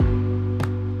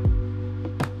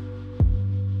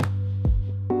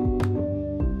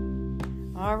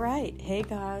right. Hey,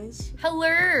 guys.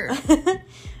 Hello.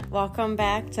 Welcome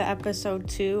back to episode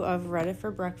 2 of Reddit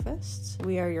for Breakfast.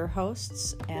 We are your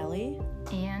hosts, Allie.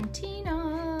 And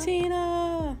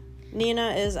Tina. Nina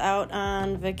is out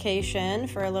on vacation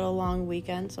for a little long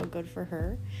weekend, so good for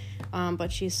her.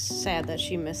 But she's sad that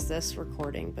she missed this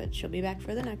recording, but she'll be back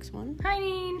for the next one. Hi,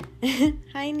 Neen.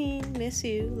 Hi, Neen. Miss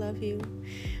you. Love you.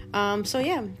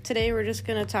 Today we're just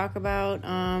going to talk about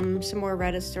some more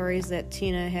Reddit stories that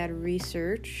Tina had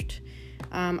researched.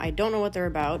 I don't know what they're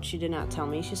about. She did not tell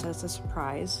me. She says it's a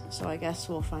surprise, so I guess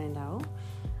we'll find out.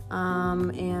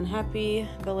 And happy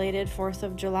belated 4th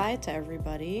of July to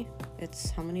everybody.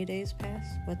 It's how many days past?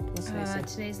 What's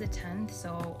today's the 10th,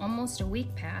 so almost a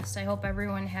week passed. I hope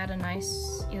everyone had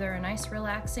either a nice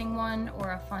relaxing one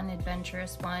or a fun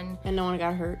adventurous one. And no one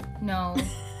got hurt? No.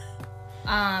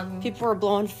 People were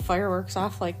blowing fireworks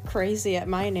off like crazy at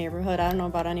my neighborhood. I don't know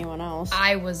about anyone else.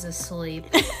 I was asleep.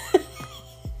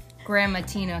 Grandma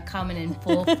Tina coming in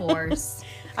full force.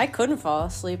 I couldn't fall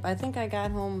asleep. I think I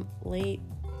got home late.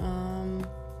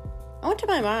 I went to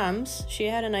my mom's. She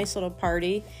had a nice little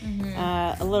party.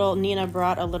 Mm-hmm. Nina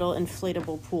brought a little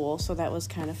inflatable pool, so that was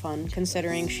kind of fun,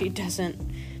 considering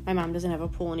my mom doesn't have a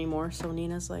pool anymore, so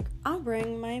Nina's like, I'll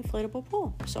bring my inflatable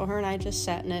pool. So her and I just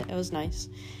sat in it. It was nice.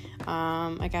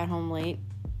 I got home late,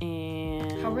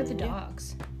 and... How were the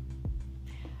dogs?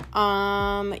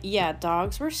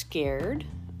 Dogs were scared.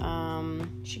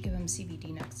 Should give them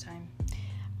CBD next time.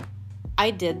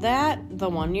 I did that the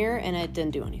one year, and it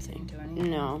didn't do anything.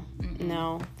 No.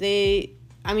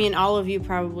 All of you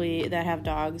probably that have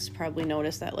dogs probably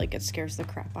notice that, like, it scares the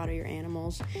crap out of your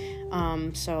animals.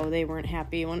 So they weren't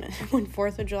happy when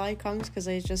 4th of July comes because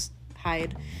they just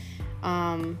hide.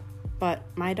 But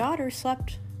my daughter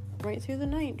slept right through the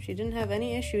night. She didn't have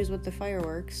any issues with the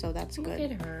fireworks, so that's good.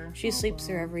 Look at her. She sleeps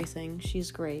through everything.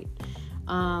 She's great.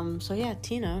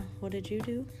 Tina, what did you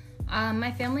do?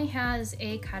 My family has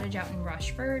a cottage out in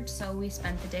Rushford, so we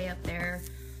spent the day up there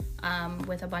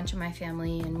with a bunch of my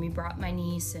family, and we brought my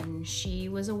niece, and she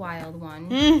was a wild one.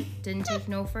 Didn't take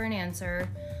no for an answer.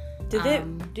 Did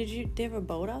they have a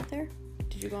boat out there?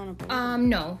 Did you go on a boat?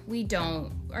 No, we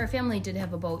don't. Our family did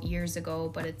have a boat years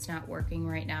ago, but it's not working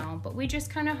right now. But we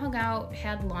just kind of hung out,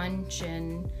 had lunch,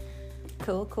 and...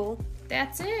 Cool.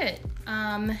 That's it.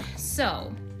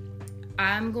 So,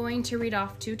 I'm going to read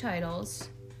off 2 titles.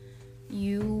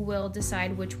 You will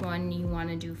decide which one you want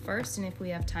to do first, and if we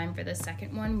have time for the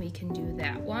second one, we can do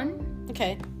that one.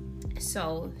 Okay.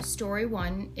 So, story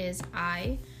 1 is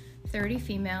I, 30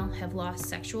 female, have lost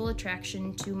sexual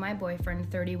attraction to my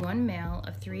boyfriend, 31 male,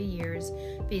 of 3 years,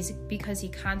 because he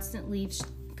constantly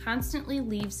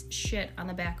leaves shit on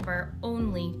the back of our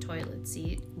only toilet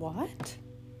seat. What?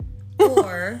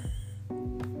 Or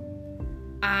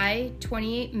I,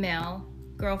 28 male,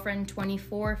 girlfriend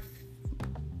 24...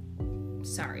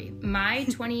 My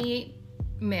 28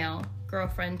 male,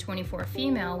 girlfriend 24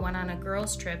 female, went on a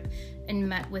girls' trip and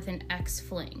met with an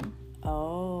ex-fling.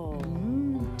 Oh.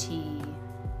 Tea.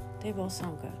 They both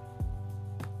sound good.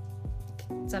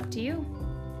 It's up to you.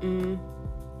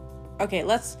 Okay,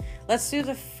 let's do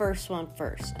the first one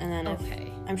first, and then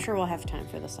okay. I'm sure we'll have time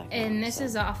for the second one. And this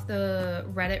is off the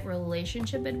Reddit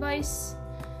relationship advice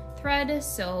thread,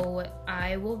 so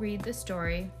I will read the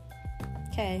story.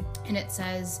 Okay. And it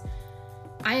says...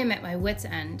 I am at my wit's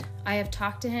end. I have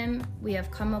talked to him. We have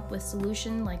come up with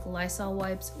solution like Lysol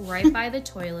wipes right by the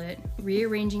toilet,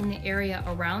 rearranging the area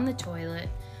around the toilet,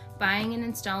 buying and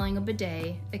installing a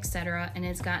bidet, etc. And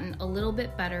it's gotten a little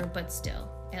bit better, but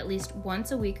still, at least once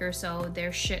a week or so,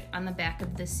 there's shit on the back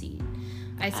of the seat.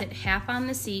 I sit half on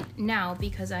the seat now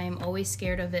because I am always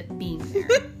scared of it being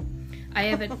there. I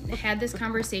have had this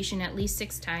conversation at least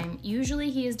 6 times. Usually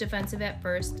he is defensive at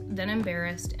first, then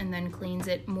embarrassed, and then cleans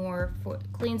it more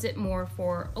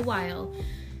for a while.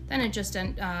 Then it just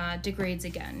degrades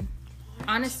again.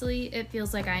 Honestly, it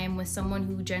feels like I am with someone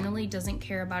who generally doesn't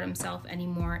care about himself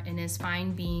anymore and is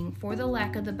fine being, for the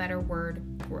lack of the better word,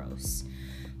 gross.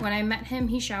 When I met him,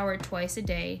 he showered twice a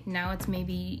day. Now it's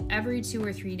maybe every 2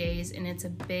 or 3 days, and he's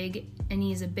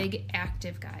a big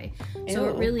active guy. So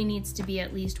it really needs to be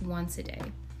at least once a day.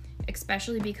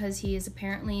 Especially because he is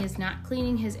not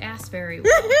cleaning his ass very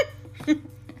well.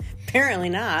 Apparently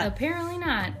not.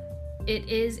 It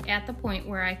is at the point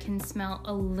where I can smell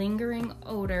a lingering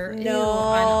odor on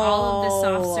all of the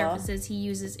soft surfaces he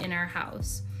uses in our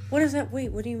house. What is that?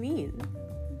 Wait, what do you mean?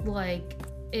 Like...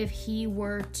 If he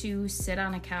were to sit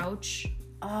on a couch,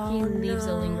 he leaves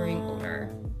a lingering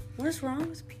odor. What is wrong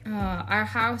with people? Our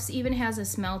house even has a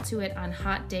smell to it on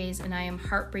hot days, and I am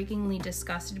heartbreakingly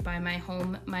disgusted by my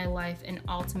home, my life, and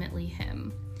ultimately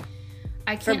him.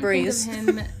 I can't think of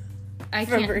him I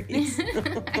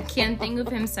can't think of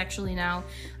him sexually now.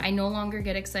 I no longer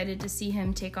get excited to see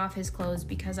him take off his clothes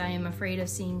because I am afraid of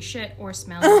seeing shit or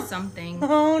smelling something.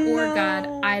 Or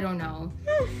God, I don't know.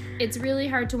 It's really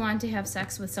hard to want to have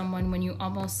sex with someone when you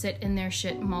almost sit in their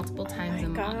shit multiple times a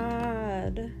month.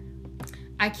 God.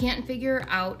 I can't figure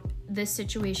out this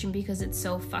situation because it's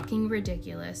so fucking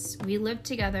ridiculous. We live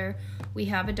together, we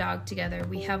have a dog together,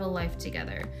 we have a life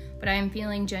together, but I am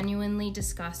feeling genuinely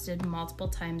disgusted multiple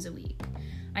times a week.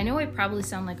 I know I probably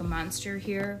sound like a monster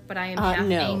here, but I am half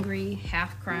angry,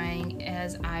 half crying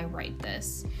as I write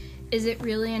this. Is it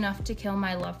really enough to kill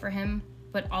my love for him?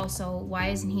 But also, why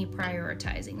isn't he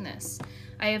prioritizing this?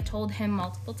 I have told him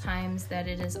multiple times that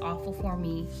it is awful for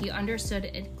me. He understood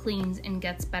it cleans and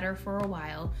gets better for a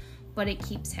while, but it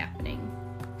keeps happening.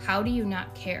 How do you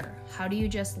not care? How do you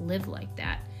just live like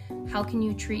that? How can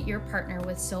you treat your partner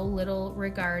with so little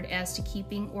regard as to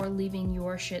keeping or leaving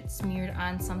your shit smeared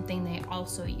on something they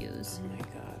also use? Oh my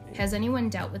God. Has anyone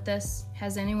dealt with this?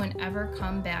 Has anyone ever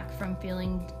come back from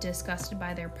feeling disgusted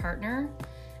by their partner?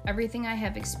 Everything I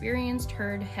have experienced,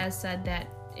 heard, has said that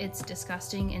it's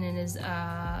disgusting and it is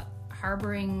a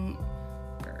harbinger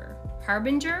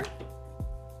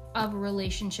of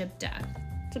relationship death.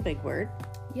 It's a big word.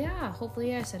 Yeah,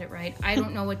 hopefully I said it right. I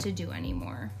don't know what to do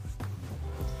anymore.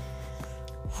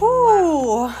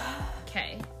 Whew.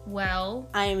 Okay, well,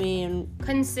 I mean,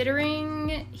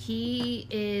 considering he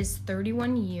is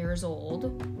 31 years old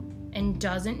and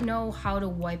doesn't know how to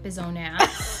wipe his own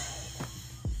ass,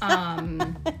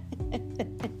 I'm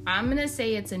gonna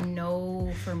say it's a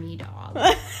no for me, dog.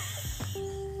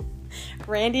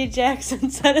 Randy Jackson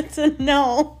said it's a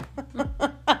no.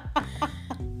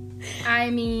 I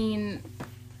mean...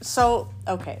 So,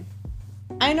 okay.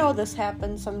 I know this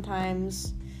happens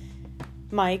sometimes.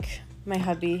 Mike, my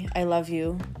hubby, I love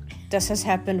you. This has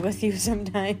happened with you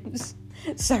sometimes.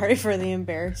 Sorry for the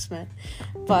embarrassment.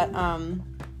 But,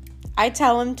 I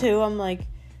tell him too, I'm like,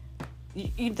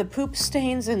 the poop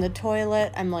stains in the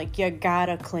toilet, I'm like, you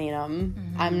gotta clean them.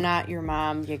 Mm-hmm. I'm not your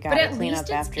mom. You gotta clean up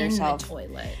after yourself. But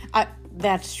at least it's in the toilet.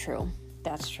 That's true.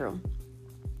 That's true.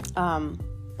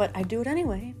 But I do it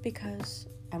anyway because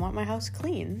I want my house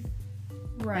clean.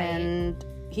 Right. And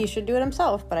he should do it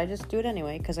himself, but I just do it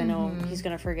anyway because I know he's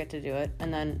going to forget to do it.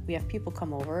 And then we have people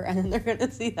come over and then they're going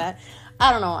to see that.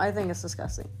 I don't know. I think it's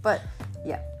disgusting. But,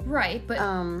 yeah. Right, but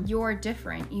you're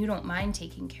different. You don't mind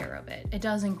taking care of it. It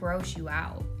doesn't gross you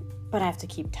out. But I have to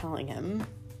keep telling him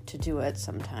to do it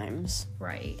sometimes.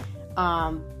 Right.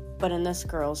 But in this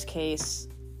girl's case...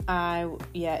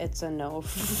 it's a no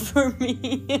for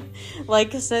me.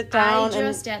 Like, sit down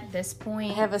and at this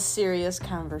point have a serious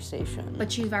conversation.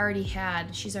 But she's already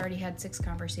had 6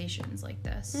 conversations like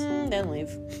this. Then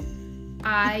leave.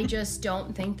 I just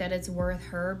don't think that it's worth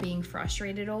her being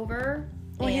frustrated over.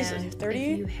 Well, he's 30.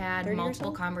 If you had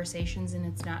multiple conversations and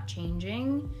it's not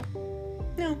changing.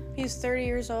 No, he's 30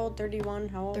 years old, 31.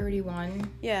 How old? 31.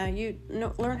 Yeah,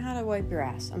 learn how to wipe your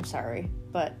ass. I'm sorry,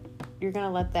 but you're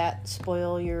gonna let that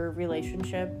spoil your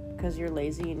relationship because you're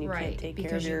lazy and you can't take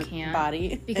care of your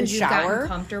body because you've gotten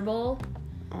comfortable.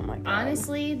 Oh my God.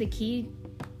 Honestly, the key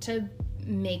to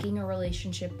making a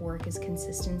relationship work is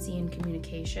consistency and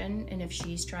communication. And if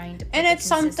she's trying to put and it's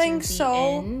something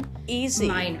so easy,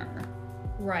 minor,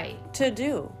 right, to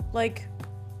do, like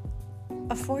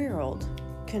a 4-year-old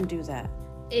can do that.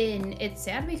 And it's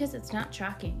sad because it's not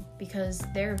shocking, because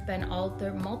there have been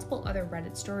multiple other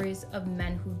Reddit stories of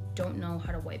men who don't know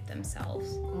how to wipe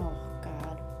themselves. Oh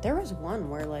God, there was one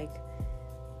where like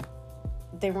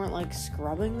they weren't like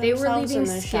scrubbing themselves they were leaving in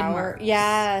the shower. Marks.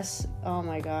 Yes. Oh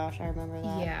my gosh, I remember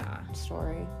that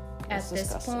story. At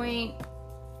this point,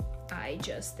 I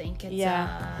just think it's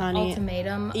honey.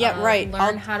 Ultimatum. Yeah, right.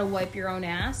 Learn how to wipe your own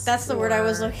ass. That's the word I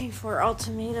was looking for.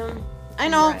 Ultimatum. I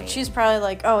know she's probably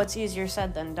like, oh, it's easier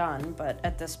said than done, but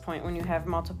at this point, when you have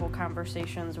multiple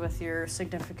conversations with your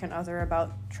significant other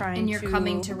about trying and you're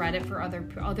coming to Reddit for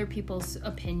other people's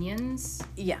opinions,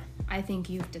 I think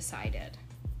you've decided.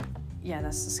 Yeah,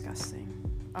 that's disgusting.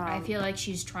 I feel like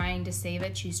she's trying to save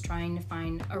it. She's trying to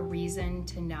find a reason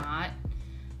to not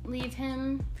leave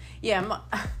him. Yeah,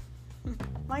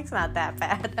 Mike's not that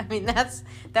bad. I mean, that's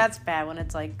bad when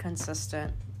it's like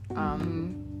consistent.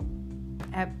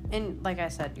 And like I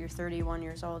said, you're 31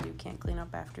 years old, you can't clean up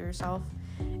after yourself.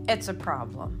 It's a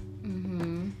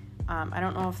problem. I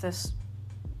don't know if this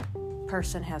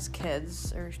person has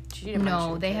kids, or she didn't mention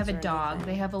No, they have a dog.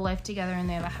 Anything. They have a life together and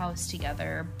they have a house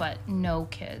together, but no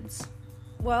kids.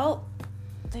 Well,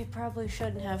 they probably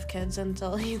shouldn't have kids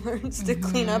until he learns to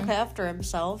clean up after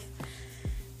himself.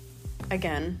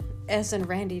 Again, as in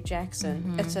Randy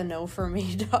Jackson, it's a no for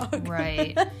me, dog.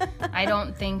 Right. I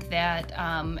don't think that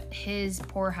his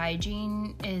poor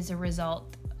hygiene is a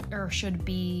result or should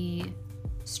be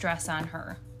stress on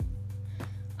her.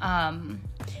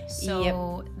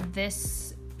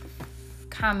 This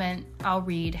comment I'll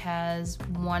read has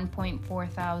 1.4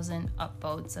 thousand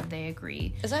upvotes of they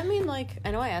agree. Does that mean, like,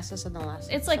 I know I asked this in the last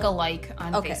It's like a like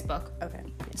on Facebook. Okay.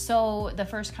 So the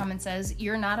first comment says,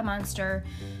 "You're not a monster.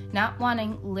 Not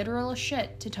wanting literal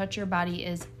shit to touch your body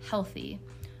is healthy."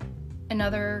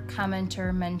 Another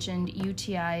commenter mentioned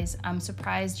UTIs. "I'm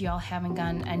surprised y'all haven't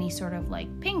gotten any sort of like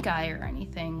pink eye or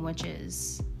anything," which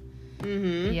is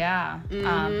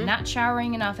not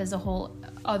showering enough is a whole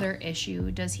other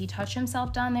issue. Does he touch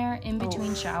himself down there in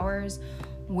between showers?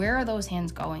 Where are those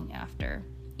hands going after?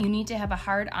 You need to have a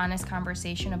hard, honest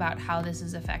conversation about how this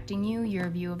is affecting you, your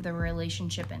view of the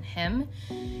relationship and him,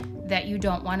 that you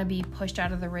don't want to be pushed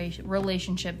out of the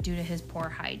relationship due to his poor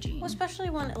hygiene. Well,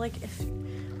 especially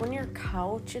when your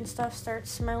couch and stuff starts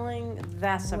smelling,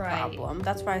 that's a problem.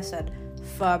 That's why I said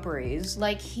Febreze.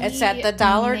 Like, it's at the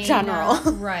Dollar General.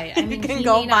 Right. I mean, you can he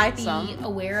go may buy not be some.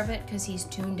 aware of it because he's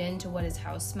tuned into what his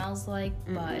house smells like.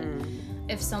 But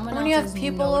if someone when else you have is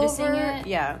people noticing over, it,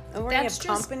 and when that's you have just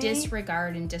company,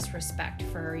 disregard and disrespect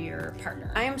for your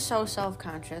partner. I am so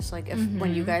self-conscious. Like, if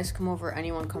when you guys come over,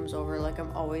 anyone comes over, like,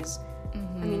 I'm always,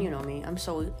 I mean, you know me, I'm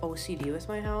so OCD with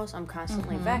my house. I'm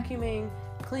constantly vacuuming,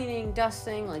 cleaning,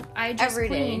 dusting, like, I just every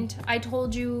cleaned. day. I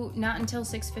told you not until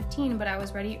 6:15, but I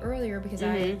was ready earlier because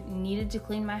I needed to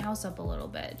clean my house up a little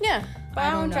bit. Yeah, but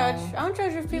I don't judge. know. I don't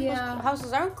judge if people's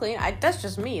houses aren't clean. That's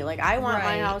just me. Like, I want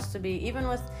my house to be, even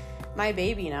with my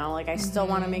baby now, like, I still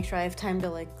want to make sure I have time to,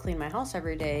 like, clean my house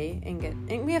every day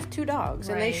and we have 2 dogs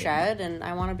and they shed, and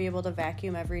I want to be able to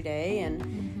vacuum every day,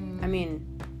 and I mean,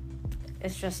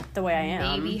 it's just the way I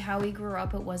am. Maybe how he grew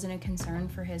up, it wasn't a concern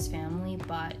for his family,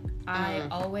 but I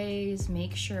always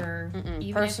make sure,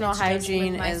 even personal if it's hygiene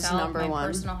just with myself, is number my one.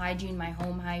 Personal hygiene, my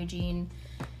home hygiene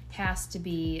has to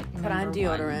be Put on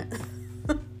deodorant.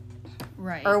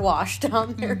 Right. Or wash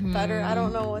down there better. I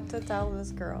don't know what to tell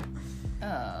this girl.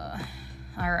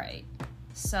 All right.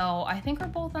 So I think we're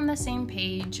both on the same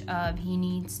page of she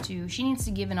needs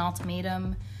to give an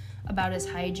ultimatum about his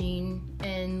hygiene,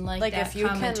 and like that if you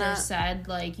commenter said,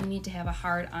 like, you need to have a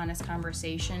hard, honest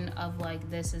conversation of like,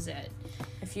 this is it.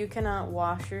 If you cannot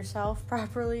wash yourself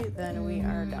properly, then we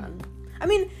are done. I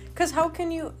mean, because how can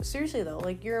you, seriously though,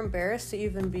 like, you're embarrassed to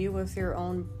even be with your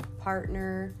own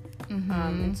partner,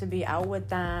 and to be out with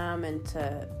them and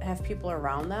to have people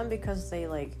around them because they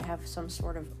like have some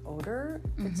sort of odor.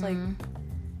 It's like,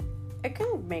 it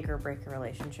can make or break a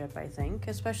relationship, I think,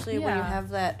 especially when you have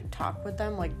that talk with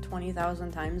them like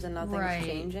 20,000 times and nothing's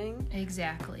changing.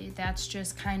 Exactly. That's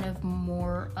just kind of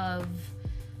more of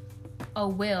a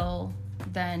will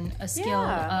than a skill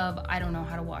of, I don't know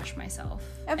how to wash myself.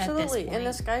 Absolutely. At this point. And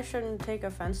this guy shouldn't take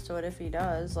offense to it if he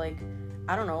does. Like,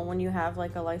 I don't know, when you have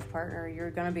like a life partner, you're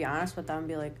going to be honest with them and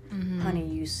be like, honey,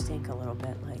 you stink a little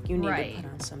bit. Like, you need to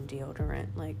put on some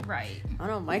deodorant. Like, I don't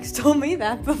know, Mike's told me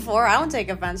that before. I don't take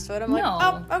offense to it. I'm like,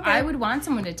 oh, okay. I would want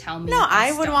someone to tell me. No,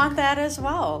 I would want that as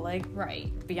well. Like,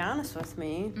 be honest with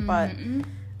me. But,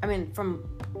 I mean, from,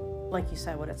 like you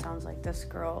said, what it sounds like, this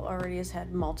girl already has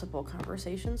had multiple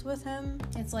conversations with him.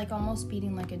 It's like almost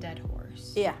beating like a dead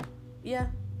horse. Yeah. Yeah.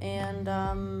 And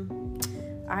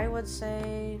I would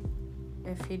say,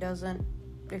 if you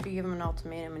give him an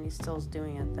ultimatum and he still's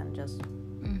doing it, then just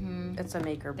it's a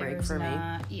make or break for me.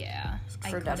 Yeah,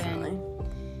 for definitely.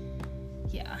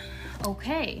 Yeah.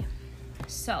 Okay.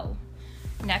 So,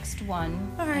 next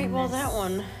one. All right. Well, that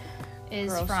one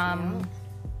is from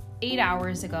 8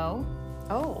 hours ago.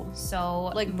 Oh.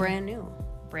 So like brand new.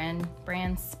 Brand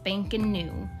spanking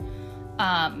new.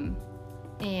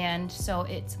 And so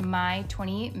it's my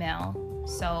 28 male.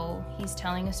 So he's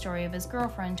telling a story of his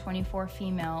girlfriend, 24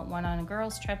 female, went on a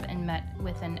girls' trip and met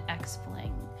with an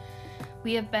ex-fling.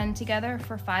 We have been together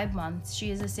for 5 months.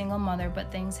 She is a single mother,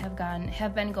 but things have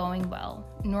been going well.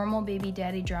 Normal baby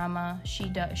daddy drama. She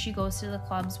goes to the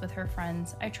clubs with her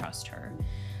friends. I trust her.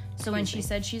 So when she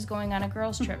said she's going on a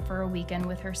girls' trip for a weekend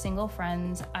with her single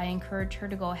friends, I encouraged her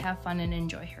to go have fun and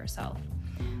enjoy herself.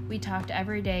 We talked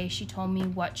every day. She told me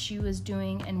what she was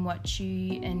doing and what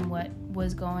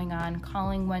was going on,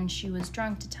 calling when she was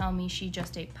drunk to tell me she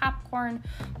just ate popcorn,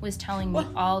 was telling me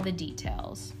all the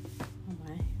details.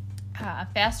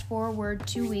 Fast forward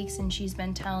 2 weeks and she's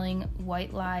been telling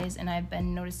white lies and I've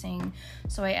been noticing.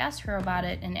 So I asked her about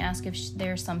it and asked if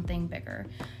there's something bigger.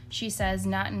 She says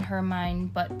not in her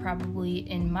mind, but probably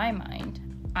in my mind.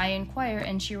 I inquire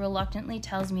and she reluctantly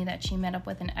tells me that she met up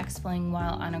with an ex-fling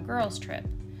while on a girls' trip.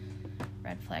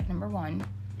 red flag number 1.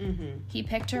 Mm-hmm. He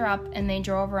picked her up and they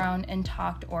drove around and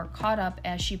talked or caught up,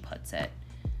 as she puts it.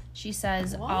 She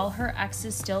says all her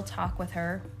exes still talk with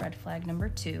her, red flag number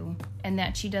 2, and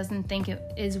that she doesn't think it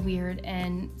is weird,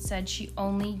 and said she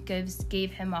only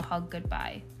gave him a hug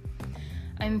goodbye.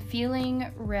 I'm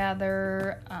feeling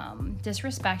rather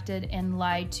disrespected and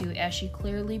lied to, as she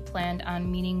clearly planned on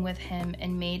meeting with him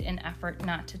and made an effort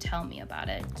not to tell me about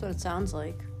it. That's what it sounds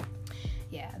like.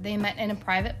 Yeah, they met in a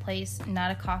private place,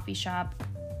 not a coffee shop,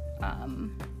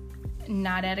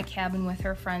 not at a cabin with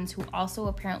her friends, who also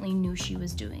apparently knew she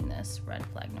was doing this, red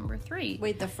flag number 3.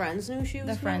 Wait, the friends knew she was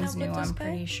The friends knew, I'm guy?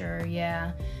 pretty sure,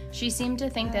 yeah. She seemed to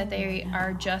think that they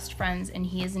are just friends and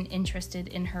he isn't interested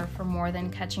in her for more than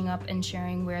catching up and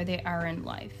sharing where they are in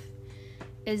life.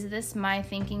 Is it my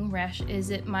thinking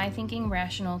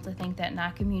rational to think that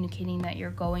not communicating that you're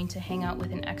going to hang out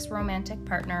with an ex-romantic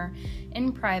partner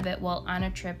in private while on a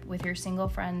trip with your single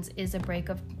friends is a break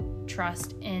of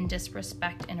trust and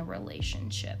disrespect in a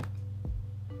relationship?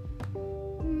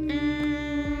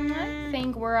 I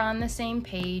think we're on the same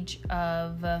page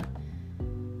of...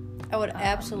 I would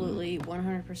absolutely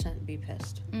 100% be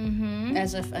pissed. Mm-hmm.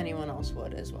 As if anyone else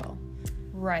would as well.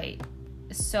 Right.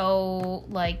 So,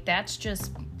 like, that's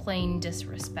just plain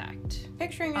disrespect.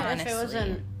 Picturing it honestly. if it was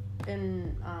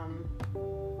in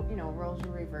roles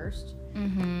were reversed,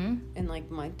 Mm-hmm. and like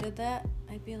Mike did that,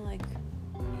 I'd be like,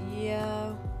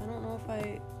 yeah, I don't know if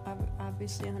I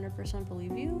obviously 100%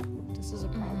 believe you. This is a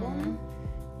problem.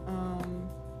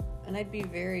 And I'd be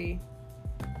very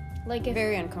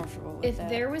uncomfortable with that. If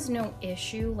there was no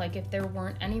issue, like if there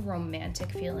weren't any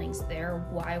romantic feelings there,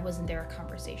 why wasn't there a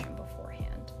conversation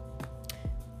beforehand?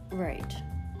 Right.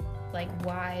 Like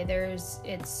why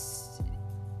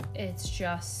it's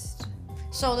just...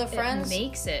 So the friends... It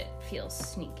makes it feel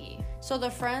sneaky. So the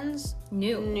friends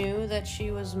knew that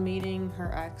she was meeting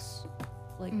her ex,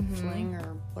 like fling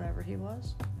or whatever he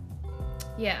was?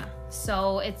 Yeah.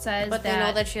 So it says But they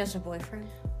know that she has a boyfriend?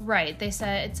 Right. It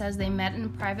says they met in a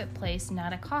private place,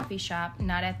 not a coffee shop,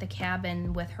 not at the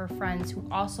cabin with her friends, who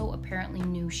also apparently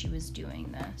knew she was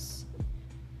doing this.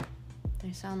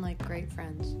 They sound like great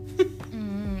friends.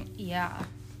 Yeah.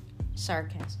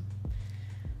 Sarcasm.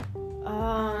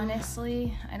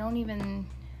 Honestly, I don't even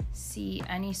see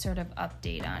any sort of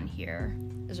update on here.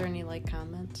 Is there any, like,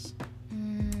 comments?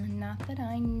 Not that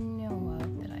I know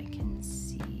of that I can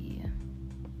see.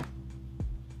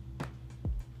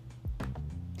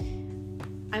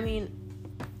 I mean,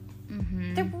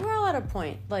 we're all at a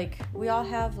point. Like, we all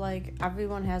have, like,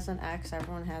 everyone has an ex,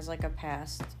 everyone has, like, a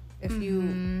past. If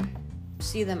you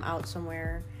see them out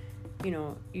somewhere, you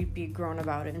know, you'd be grown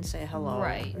about it and say hello.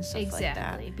 Right, and stuff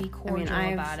exactly. like that. Be cordial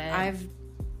about it. I've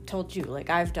told you, like,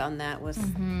 I've done that with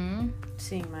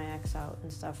seeing my ex out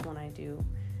and stuff when I do.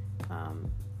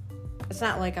 It's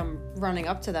not like I'm running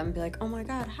up to them and be like, oh my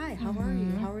god, hi, how are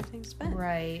you? How are things been?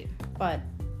 Right. But,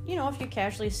 you know, if you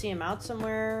casually see him out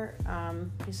somewhere,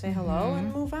 you say hello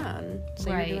and move on.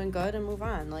 Say you're doing good and move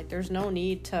on. Like, there's no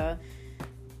need to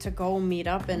go meet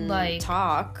up and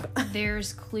talk.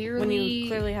 There's clearly... when you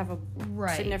clearly have a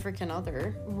significant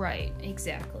other. Right,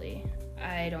 exactly.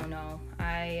 I don't know.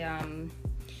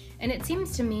 And it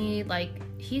seems to me like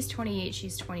he's 28,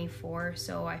 she's 24,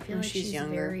 so I feel like she's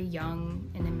very young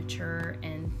and immature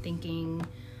and thinking,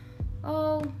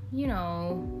 oh, you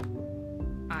know...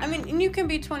 I mean, you can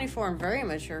be 24 and very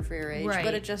mature for your age,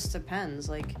 but it just depends,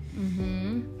 like,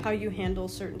 how you handle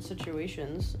certain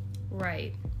situations.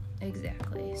 Right,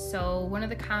 exactly. So one of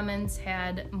the comments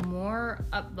had more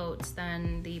upvotes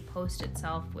than the post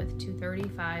itself, with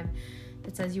 235,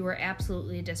 that says, you were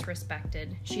absolutely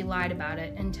disrespected. She lied about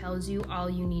it and tells you all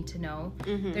you need to know.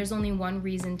 There's only one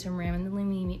reason to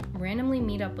randomly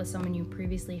meet up with someone you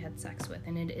previously had sex with,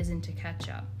 and it isn't to catch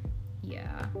up.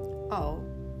 Yeah. Oh,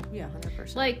 yeah,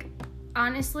 100%. Like,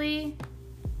 honestly,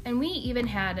 and we even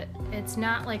had, it's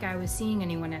not like I was seeing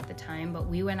anyone at the time, but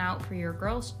we went out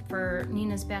for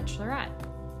Nina's bachelorette.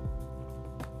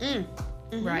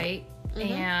 Right?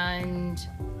 And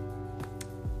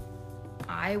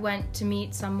I went to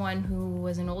meet someone who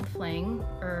was an old fling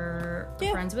or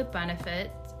friends with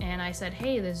benefits, and I said,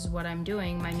 hey, this is what I'm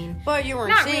doing. I mean, but you weren't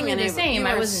not seeing really the same.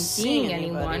 I wasn't seeing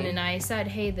anybody. anyone, and I said,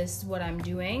 hey, this is what I'm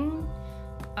doing.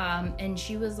 And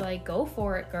she was like, go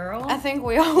for it, girl. I think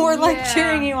we all were like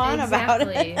cheering you on about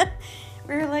it.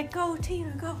 We were like, go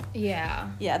Tina, go. Yeah.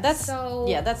 Yeah, that's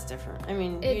different. I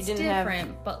mean, it's you didn't different,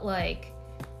 have but like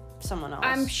someone else.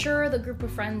 I'm sure the group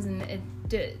of friends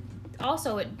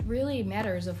also, it really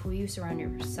matters of who you surround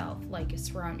yourself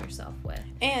with.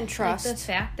 And trust. Like the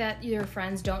fact that your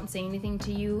friends don't say anything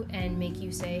to you and make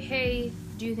you say, hey,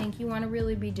 do you think you want to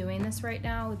really be doing this right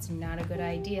now? It's not a good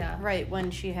idea. Right,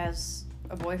 when she has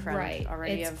a boyfriend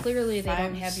already. It's clearly they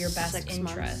don't have your best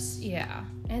interest. Yeah.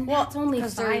 And that's only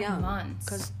 5 months.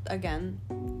 Because, again,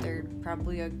 they're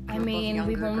probably a group I mean, of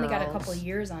we've only got a girls. couple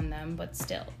years on them, but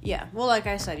still. Yeah. Well, like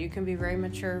I said, you can be very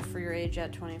mature for your age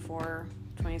at 24,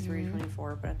 23,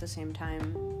 24, but at the same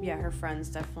time, yeah, her friends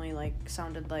definitely, like,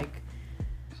 sounded like...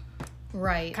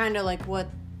 Right. Kind of like what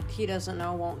he doesn't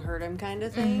know won't hurt him kind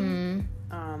of thing.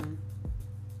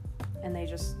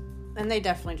 And they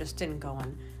definitely just didn't go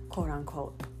and quote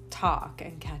unquote talk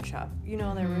and catch up. You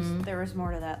know, there was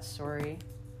more to that story.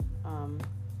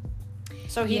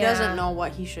 So he doesn't know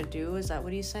what he should do. Is that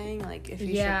what he's saying? Like, if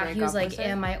he should break up with he was like, it?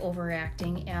 am I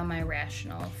overreacting? Am I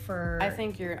rational? I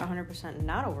think you're 100%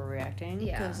 not overreacting.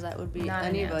 Because that would be, not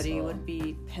anybody would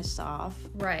be pissed off.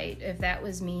 Right. If that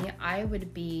was me, I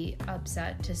would be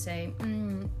upset to say,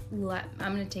 I'm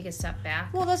going to take a step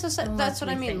back. Well, that's what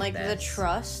I mean. Like, the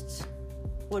trust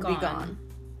would be gone.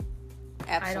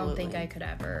 Absolutely. I don't think I could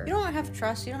ever. You don't have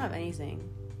trust. You don't have anything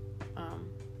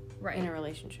in a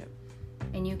relationship.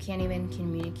 And you can't even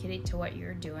communicate to what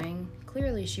you're doing.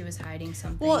 Clearly, she was hiding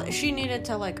something. Well, she needed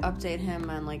to, like, update him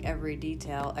on, like, every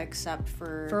detail except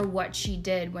for what she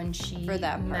did when she met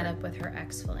up with her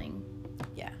ex-fling.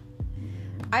 Yeah.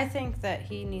 I think that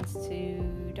he needs to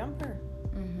dump her.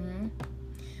 Mm-hmm.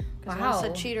 Because once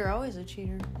a cheater, always a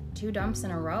cheater. 2 dumps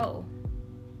in a row.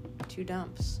 2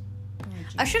 dumps. Oh,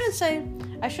 I shouldn't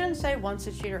say once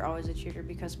a cheater, always a cheater,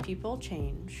 because people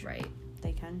change. Right.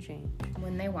 They can change.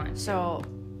 When they want to. So,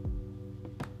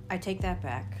 I take that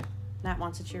back. Not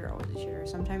once a cheater, always a cheater.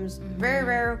 Sometimes, very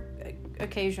rare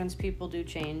occasions, people do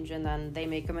change, and then they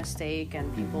make a mistake,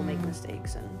 and people make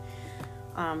mistakes.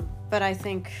 And but I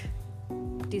think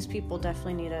these people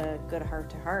definitely need a good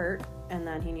heart-to-heart, and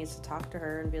then he needs to talk to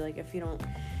her and be like, if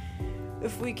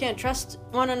we can't trust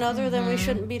one another, then we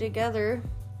shouldn't be together.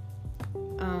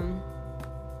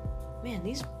 Man,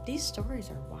 these stories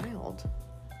are wild.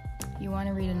 You want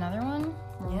to read another one?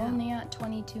 We're only at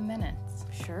 22 minutes.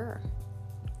 Sure.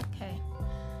 Okay.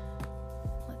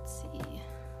 Let's see. Yeah,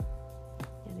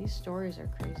 these stories are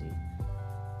crazy.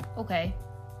 Okay.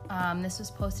 This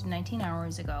was posted 19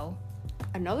 hours ago.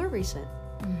 Another recent.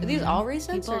 Are these all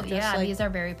recent? These are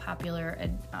very popular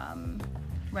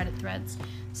Reddit threads.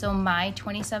 So my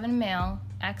 27 male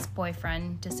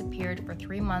ex-boyfriend disappeared for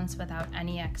 3 months without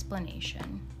any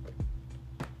explanation.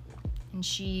 And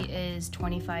she is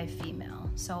 25 female.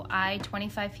 So I,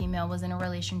 25 female, was in a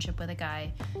relationship with a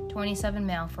guy, 27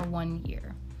 male, for 1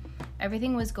 year.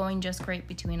 Everything was going just great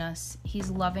between us. He's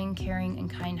loving, caring, and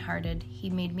kind-hearted. He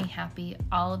made me happy.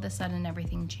 All of a sudden,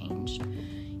 everything changed.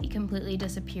 He completely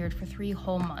disappeared for 3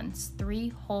 whole months. 3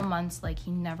 whole months like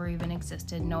he never even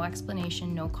existed. No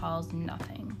explanation, no calls,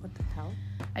 nothing. What the hell?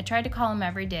 I tried to call him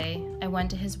every day. I went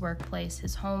to his workplace,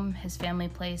 his home, his family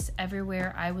place,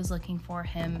 everywhere. I was looking for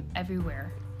him,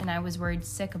 everywhere. And I was worried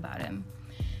sick about him.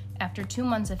 After 2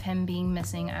 months of him being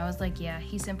missing, I was like, yeah,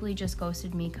 he simply just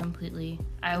ghosted me completely.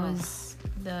 It was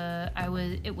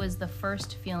the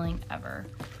first feeling ever.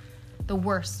 The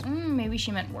worst. Maybe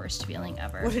she meant worst feeling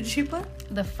ever. What did she put?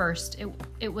 The first.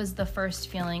 It was the first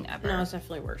feeling ever. No, it's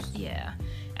definitely worse. Yeah.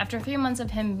 After 3 months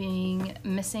of him being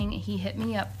missing, he hit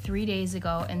me up 3 days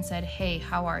ago and said, hey,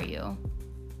 how are you?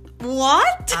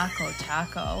 What?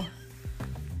 Taco.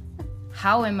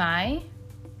 How am I?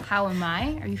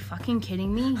 Are you fucking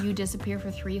kidding me? You disappear for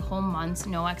 3 whole months,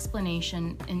 no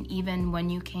explanation, and even when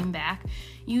you came back,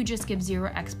 you just give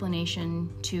 0 explanation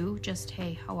too. Just,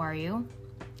 hey, how are you?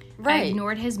 Right. I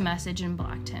ignored his message and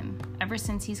blocked him. Ever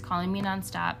since, he's calling me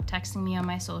nonstop, texting me on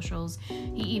my socials.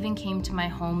 He even came to my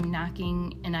home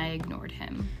knocking, and I ignored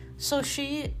him. So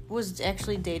she was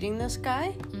actually dating this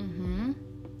guy? Mm-hmm.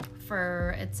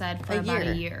 It said for about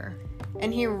a year.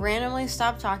 And he randomly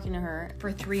stopped talking to her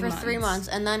for 3 months. 3 months,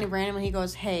 and then randomly he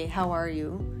goes, "Hey, how are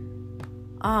you?"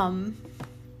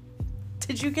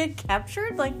 Did you get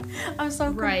captured? Like, I'm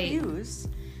so confused.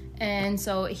 And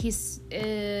so she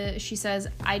says,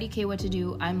 IDK what to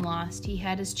do, I'm lost. He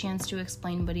had his chance to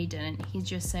explain, but he didn't. He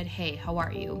just said, hey, how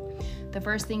are you? The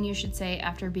first thing you should say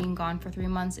after being gone for 3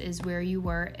 months is where you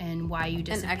were and why you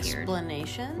disappeared. An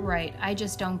explanation? Right. I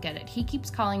just don't get it. He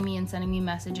keeps calling me and sending me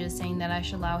messages saying that I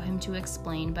should allow him to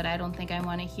explain, but I don't think I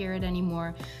want to hear it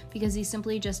anymore because he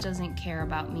simply just doesn't care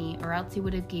about me, or else he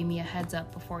would have gave me a heads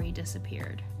up before he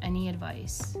disappeared. Any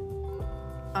advice?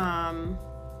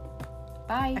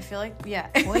 Bye. I feel like, yeah.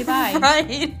 Boy, bye.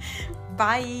 Right.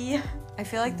 Bye. I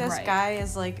feel like this guy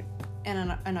is, like,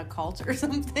 in a cult or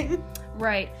something.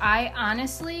 Right. I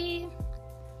honestly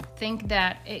think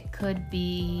that it could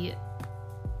be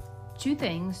two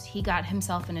things. He got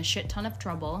himself in a shit ton of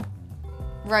trouble.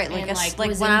 Right, like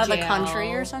went out of the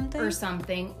country or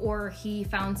something. Or he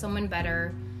found someone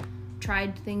better,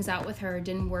 tried things out with her,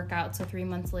 didn't work out, so 3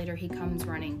 months later he comes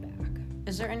running back.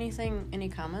 Is there any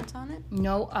comments on it?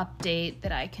 No update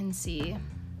that I can see.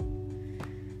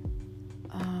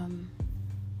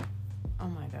 Oh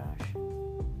my gosh.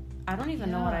 I don't even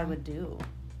know what I would do.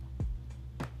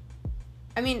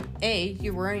 I mean,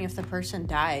 you're worrying if the person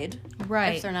died.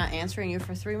 Right. If they're not answering you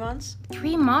for 3 months.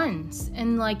 3 months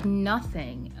and, like,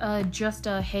 nothing. Just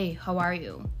a, hey, how are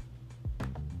you?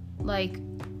 Like...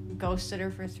 Ghosted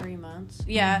her for 3 months.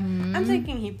 Yeah. Mm-hmm. I'm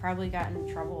thinking he probably got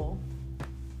in trouble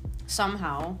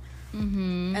somehow.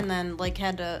 Mm-hmm. And then, like,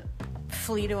 had to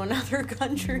flee to another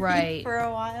country for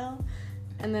a while.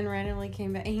 And then randomly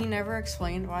came back. He never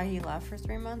explained why he left for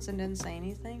 3 months and didn't say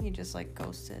anything. He just, like,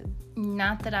 ghosted.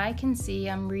 Not that I can see.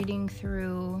 I'm reading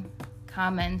through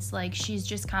comments. Like, she's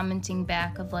just commenting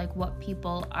back of, like, what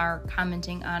people are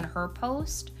commenting on her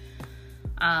post.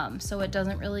 So it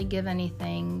doesn't really give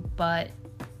anything. But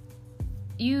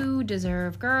you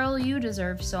deserve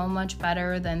so much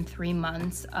better than 3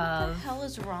 months of... What the hell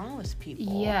is wrong with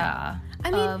people? Yeah.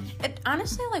 I mean, it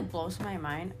honestly, like, blows my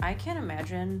mind. I can't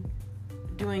imagine...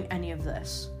 doing any of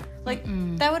this. Like,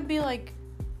 that would be like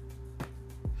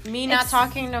me not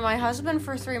talking to my husband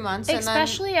for 3 months.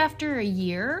 Especially after a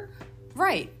year.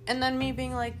 Right. And then me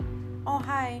being like, oh,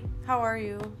 hi, how are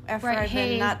you? After I've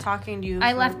been not talking to you.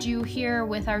 I left you here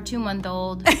with our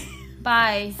 2-month-old.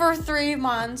 Bye. For 3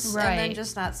 months. Right. And then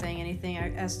just not saying anything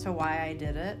as to why I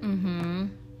did it. Mm-hmm.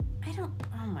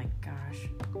 Oh my gosh.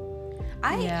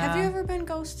 Have you ever been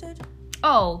ghosted?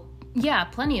 Oh, yeah,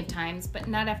 plenty of times, but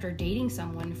not after dating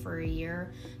someone for a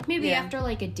year. Maybe after,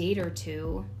 like, a date or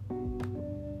two.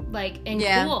 Like, in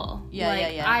cool.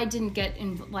 Yeah. I didn't get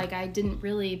I didn't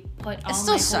really put all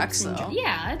my hopes sucks, in... though.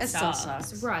 Yeah, it still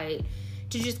sucks. Right.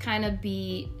 To just kind of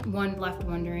be left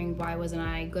wondering why wasn't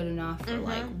I good enough or,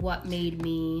 like, what made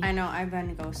me... I know, I've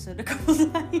been ghosted a couple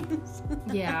times.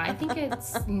 Yeah, I think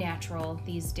it's natural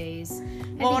these days. I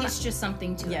think it's just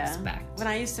something to expect. When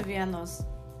I used to be on those...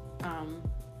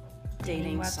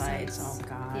 dating sites. Oh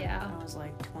god. Yeah. I was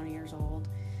like 20 years old.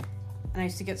 And I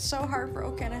used to get so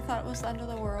heartbroken. I thought it was the end of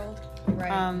the world.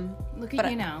 Right. Look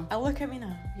at you now. Look at me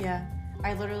now. Yeah.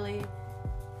 I literally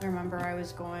remember I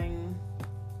was going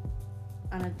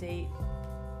on a date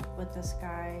with this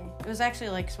guy. It was actually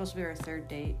like supposed to be our third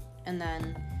date. And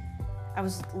then I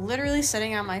was literally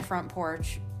sitting on my front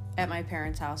porch at my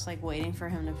parents' house, like waiting for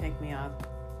him to pick me up.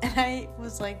 And I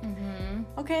was like,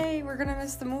 okay, we're going to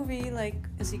miss the movie. Like,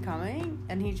 is he coming?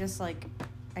 And he just, like,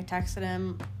 I texted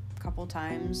him a couple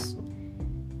times,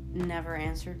 never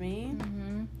answered me.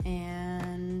 Mm-hmm.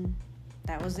 And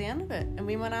that was the end of it. And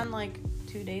we went on, like,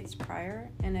 2 dates prior,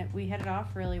 and we hit it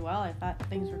off really well. I thought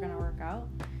things were going to work out.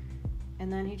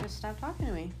 And then he just stopped talking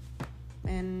to me.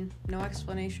 And no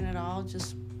explanation at all,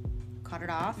 just cut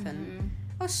it off. And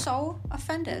I was so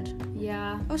offended.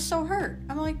 Yeah. I was so hurt.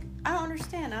 I'm like, I don't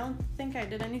understand. I don't think I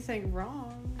did anything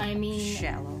wrong. I mean...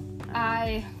 Shallow.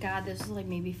 God, this was like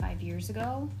maybe 5 years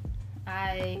ago.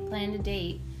 I planned a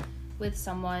date with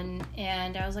someone,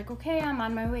 and I was like, okay, I'm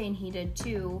on my way, and he did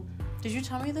too. Did you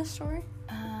tell me this story?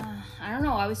 I don't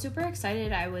know. I was super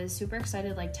excited.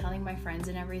 Like, telling my friends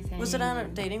and everything. Was it on a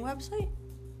dating website?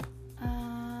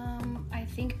 I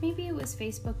think maybe it was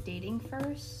Facebook dating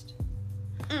first.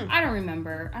 I don't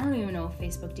remember. I don't even know if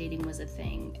Facebook dating was a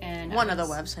thing. And one of the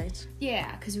websites.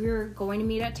 Yeah, because we were going to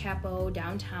meet at Tapo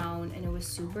downtown, and it was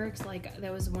super.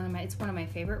 That was it's one of my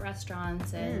favorite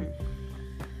restaurants, and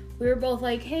we were both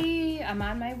like, "Hey, I'm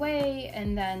on my way,"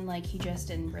 and then like he just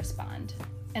didn't respond,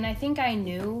 and I think I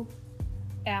knew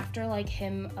after like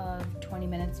him of 20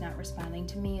 minutes not responding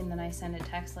to me, and then I sent a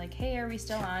text like, "Hey, are we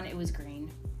still on?" It was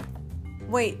green.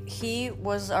 Wait, he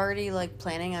was already, like,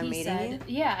 planning on meeting you?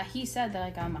 Yeah, he said that,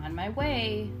 like, I'm on my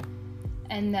way.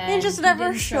 And then... He just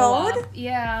never showed?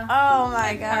 Yeah. Oh,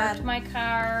 my God. I parked my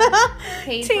car,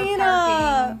 paid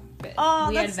Tina! for parking. Oh,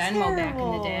 we that's had Venmo terrible. back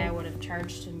in the day. I would have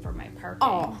charged him for my parking.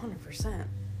 Oh, 100%.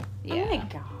 Yeah. Oh, my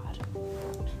God.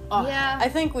 Oh, yeah. I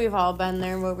think we've all been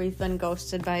there where we've been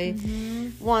ghosted by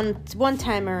one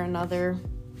time or another.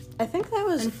 I think that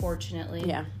was... Unfortunately.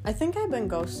 Yeah. I think I've been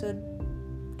ghosted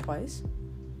twice.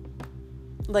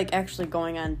 Like, actually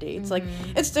going on dates. Like,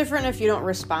 it's different if you don't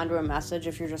respond to a message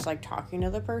if you're just, like, talking to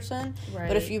the person. Right.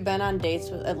 But if you've been on dates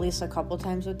with at least a couple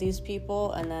times with these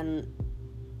people, and then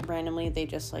randomly they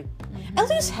just, like, at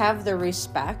least have the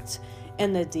respect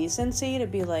and the decency to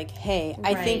be like, hey,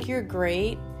 I think you're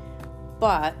great,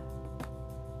 But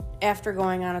after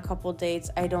going on a couple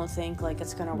dates, I don't think, like,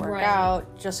 it's going to work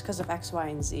out just because of X, Y,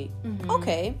 and Z. Mm-hmm.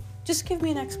 Okay, just give me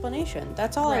an explanation.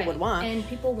 That's all I would want. And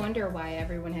people wonder why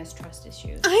everyone has trust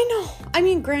issues. I know. I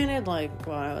mean, granted, like,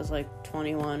 well, I was, like,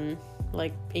 21,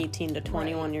 like, 18 to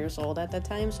 21 years old at that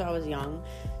time, so I was young.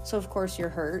 So, of course, you're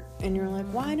hurt, and you're like,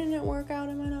 why didn't it work out?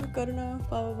 Am I not good enough?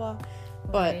 Blah, blah, blah.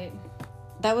 But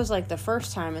that was, like, the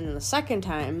first time, and then the second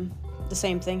time, the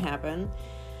same thing happened.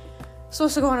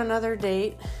 Supposed to go on another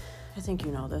date. I think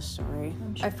you know this story.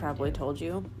 Sure I've probably told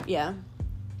you. Yeah.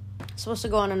 Supposed to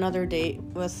go on another date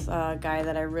with a guy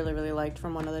that I really, really liked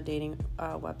from one of the dating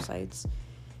websites.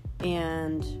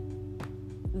 And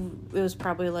it was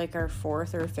probably, like, our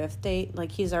 4th or 5th date.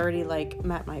 Like, he's already, like,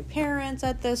 met my parents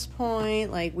at this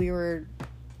point. Like, we were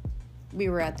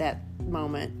at that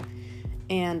moment.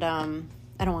 And I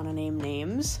don't want to name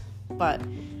names, but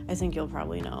I think you'll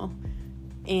probably know.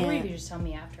 And, or you could just tell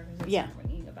me after, because it's not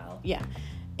ringing a bell. Yeah.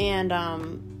 And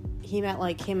he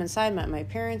came inside, met my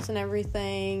parents and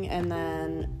everything, and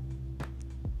then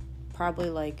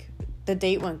probably, like, the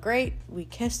date went great. We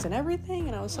kissed and everything,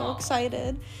 and I was so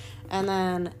excited. And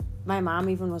then my mom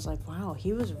even was like, wow,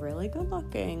 he was really good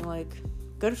looking. Like,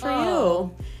 good for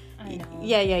you. I know.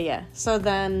 Yeah. So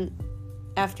then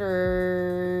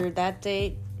after that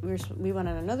date, we went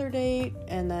on another date,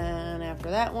 and then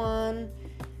after that one,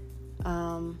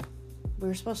 we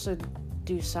were supposed to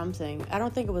do something. I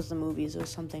don't think it was the movies, it was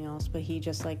something else, but he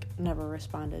just, like, never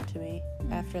responded to me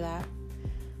after that.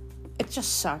 It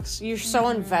just sucks. You're so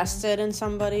invested in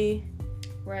somebody.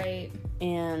 Right.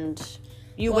 And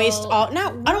you waste I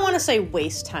don't want to say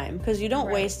waste time, because you don't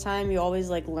waste time. You always,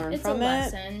 like, learn from it.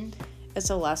 It's a lesson. It's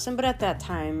a lesson, but at that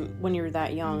time, when you're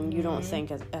that young, you don't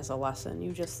think as a lesson.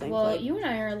 You just think, well, you and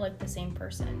I are, like, the same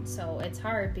person, so it's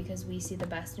hard because we see the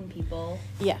best in people.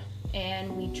 Yeah.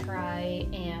 And we try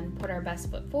and put our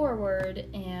best foot forward,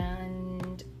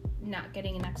 and not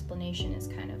getting an explanation is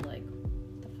kind of like,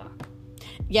 the fuck.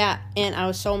 Yeah, and I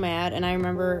was so mad, and I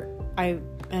remember I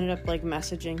ended up, like,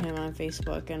 messaging him on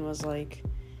Facebook and was like,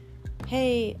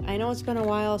 hey, I know it's been a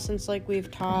while since, like, we've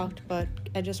talked, but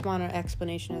I just want an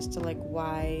explanation as to, like,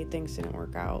 why things didn't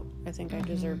work out. I think I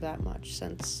deserve that much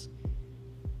since,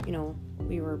 you know,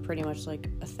 we were pretty much, like,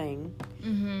 a thing.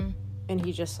 Mm-hmm. And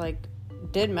he just, like,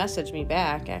 did message me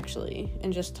back, actually,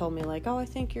 and just told me, like, oh, I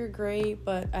think you're great,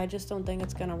 but I just don't think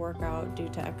it's gonna work out due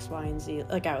to X, Y, and Z,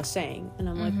 like I was saying. And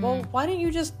I'm like, well, why didn't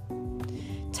you just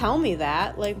tell me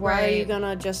that? Like, why are you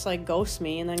gonna just, like, ghost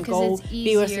me and then go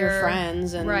be with your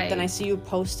friends, and then I see you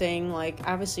posting, like,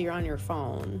 obviously you're on your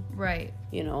phone. Right.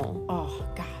 You know, oh,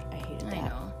 God, I hated that. I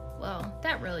know. Well,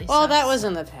 that really sucks. Well, that was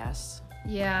in the past.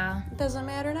 Yeah. It doesn't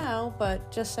matter now,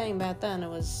 but just saying back then, it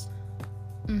was...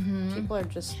 People are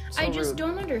just so I just rude.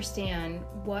 don't understand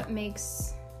what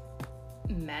makes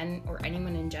men or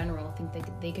anyone in general think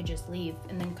they could just leave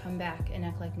and then come back and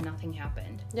act like nothing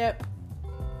happened. Yep.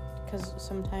 Because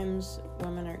sometimes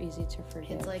women are easy to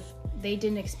forgive. It's like they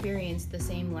didn't experience the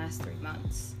same last 3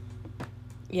 months.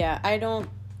 Yeah, I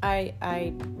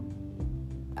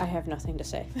have nothing to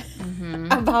say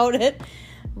about it.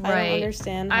 Right. I don't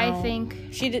understand how... I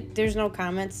think... There's no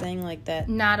comment saying, like, that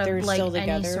they're still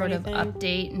together any sort or of anything?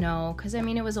 update, no. Because, I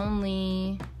mean, it was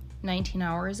only 19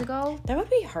 hours ago. That would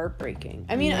be heartbreaking.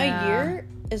 I mean, a year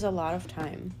is a lot of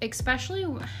time. Especially,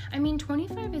 I mean,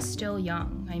 25 is still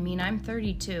young. I mean, I'm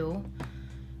 32.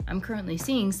 I'm currently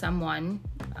seeing someone.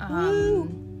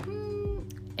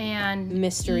 And...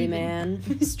 Mystery man.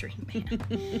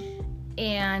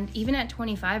 And even at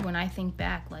 25, when I think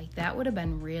back, like, that would have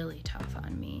been really tough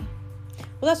on me.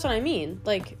 Well, that's what I mean.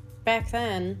 Like, back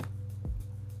then,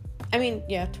 I mean,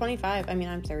 yeah, 25. I mean,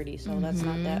 I'm 30, so that's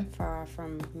not that far off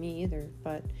from me either.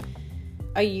 But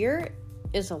a year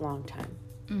is a long time.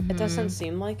 It doesn't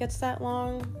seem like it's that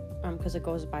long because it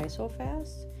goes by so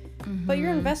fast. But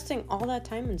you're investing all that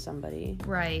time in somebody.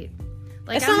 Right.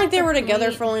 Like, it's not like they were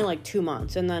together for only, like, 2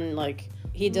 months and then, like,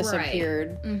 he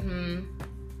disappeared. Right.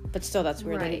 But still, that's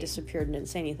weird that he disappeared and didn't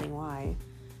say anything why.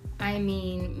 I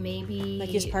mean, maybe... Like,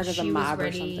 he's part of the mob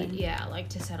or something. Yeah, like,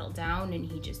 to settle down, and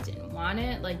he just didn't want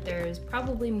it. Like, there's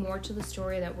probably more to the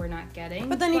story that we're not getting.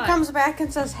 But then he comes back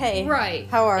and says, hey,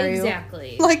 how are you?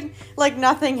 Exactly. Like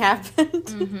nothing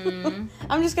happened.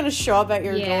 I'm just going to show up at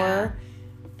your door.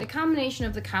 The combination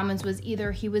of the comments was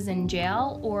either he was in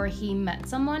jail or he met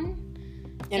someone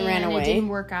and ran away. It didn't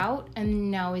work out, and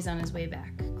now he's on his way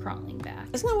back, crawling back.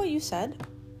 Isn't that what you said?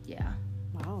 Yeah.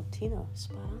 Wow, Tina,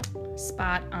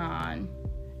 Spot on.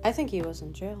 I think he was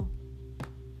in jail.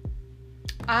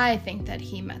 I think that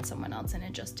he met someone else and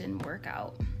it just didn't work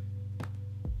out.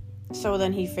 So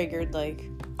then he figured, like,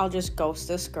 I'll just ghost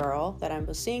this girl that I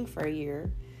was seeing for a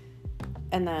year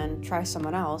and then try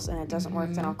someone else, and it doesn't work,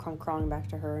 then I'll come crawling back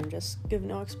to her and just give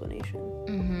no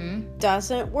explanation.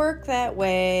 Doesn't work that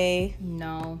way.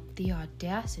 No. The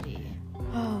audacity.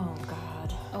 Oh,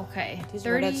 God. Okay. These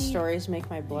Reddit stories make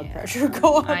my blood pressure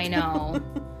go up. I know.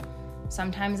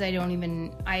 Sometimes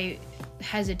I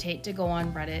hesitate to go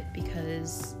on Reddit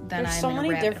because then there's I'm so in a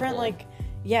many rabbit different,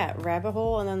 hole. rabbit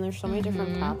hole, and then there's so many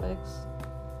different topics.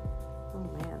 Oh,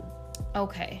 man.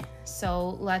 Okay,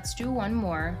 so let's do one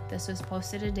more. This was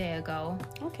posted a day ago.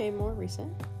 Okay, more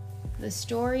recent. The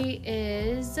story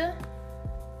is,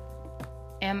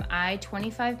 am I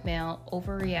 25 male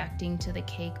overreacting to the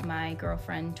cake my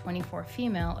girlfriend 24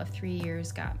 female of 3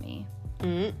 years got me?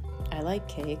 I like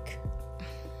cake.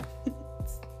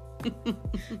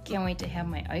 Can't wait to have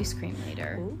my ice cream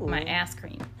later. Ooh. My ass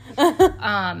cream.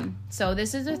 So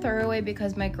this is a throwaway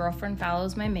because my girlfriend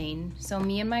follows my main. So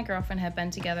me and my girlfriend have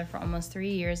been together for almost 3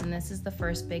 years, and this is the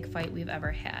first big fight we've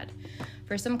ever had.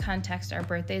 For some context, our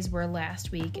birthdays were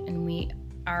last week, and we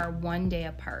are 1 day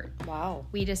apart. Wow.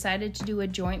 We decided to do a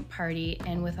joint party,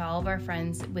 and with all of our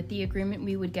friends, with the agreement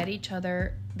we would get each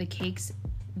other the cakes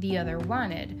the other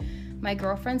wanted. My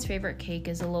girlfriend's favorite cake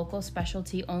is a local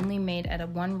specialty only made at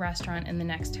one restaurant in the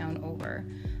next town over.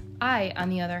 I, on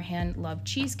the other hand, love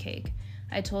cheesecake.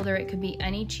 I told her it could be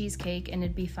any cheesecake and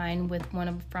it'd be fine with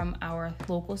one from our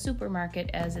local supermarket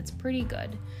as it's pretty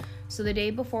good. So the day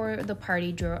before the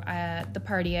party,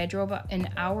 I drove an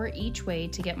hour each way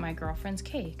to get my girlfriend's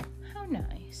cake. How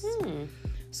nice.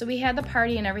 So we had the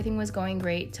party and everything was going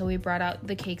great till we brought out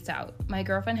the cakes out. My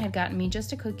girlfriend had gotten me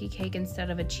just a cookie cake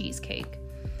instead of a cheesecake.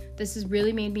 This has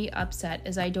really made me upset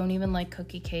as I don't even like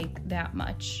cookie cake that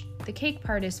much. The cake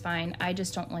part is fine, I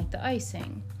just don't like the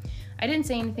icing. I didn't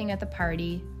say anything at the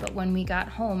party, but when we got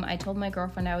home, I told my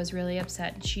girlfriend I was really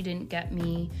upset she didn't get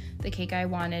me the cake I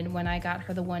wanted when I got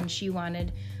her the one she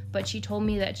wanted, but she told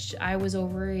me that I was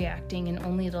overreacting and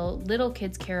only little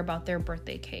kids care about their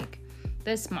birthday cake.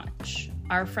 This much.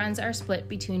 Our friends are split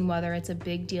between whether it's a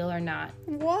big deal or not.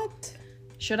 What?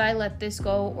 Should I let this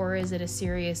go or is it a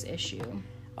serious issue?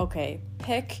 Okay,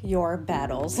 pick your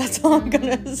battles. That's all I'm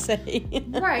gonna say.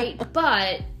 Right,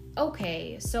 but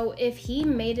okay, so if he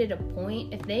made it a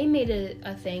point, if they made it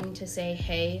a thing to say,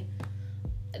 hey,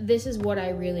 this is what I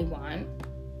really want,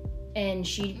 and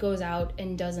she goes out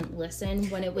and doesn't listen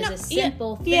when it was a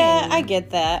simple thing. Yeah, I get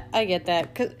that.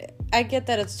 'Cause I get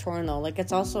that it's torn though. Like,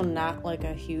 it's also not like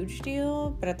a huge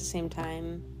deal, but at the same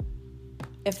time,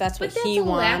 if that's what he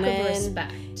wanted, lack of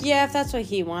respect. Yeah, if that's what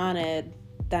he wanted,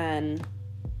 then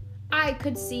I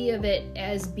could see of it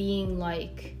as being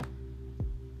like,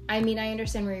 I mean, I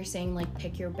understand where you're saying like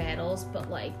pick your battles, but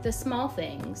like the small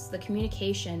things, the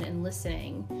communication and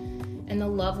listening, and the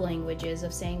love languages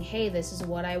of saying, hey, this is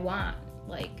what I want,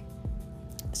 like.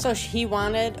 So he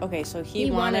wanted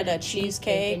a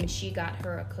cheesecake, and she got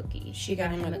her a cookie. She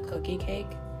got him a cookie cake.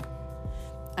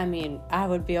 I mean, I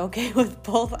would be okay with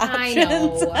both options. I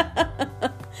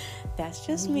know. That's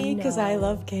just me because I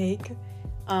love cake.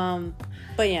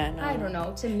 But yeah, no. I don't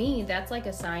know. To me, that's like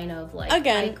a sign of like,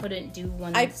 again, I couldn't do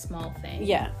one small thing.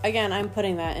 Yeah. Again, I'm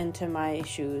putting that into my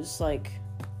shoes. Like,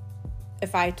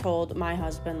 if I told my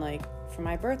husband, like, for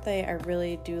my birthday, I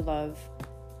really do love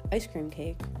ice cream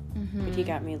cake, but he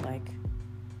got me like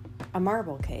a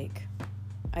marble cake,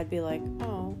 I'd be like,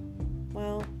 oh,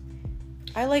 well,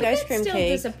 I like ice cream still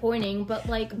cake. Disappointing, but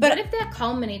what if that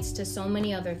culminates to so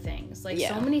many other things? Like,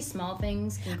 so many small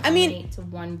things can culminate to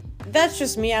one. That's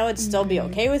just me. I would still be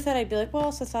okay with it. I'd be like, well,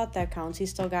 it's the thought that counts. He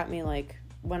still got me, like,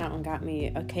 went out and got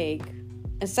me a cake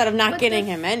instead of not getting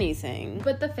him anything.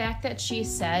 But the fact that she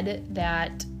said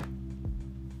that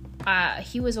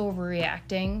he was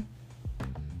overreacting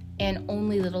and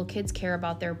only little kids care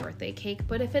about their birthday cake,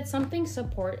 but if it's something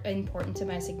important to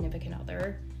my significant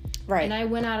other, right, and I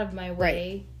went out of my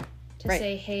way to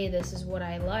say, hey, this is what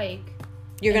I like,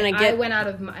 I went out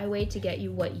of my way to get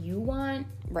you what you want,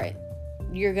 right,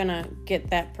 you're gonna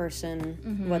get that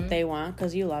person what they want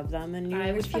because you love them, and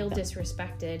I would feel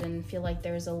disrespected and feel like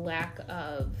there's a lack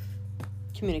of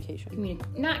communication.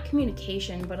 Not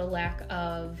communication, but a lack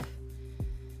of,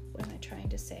 what am I trying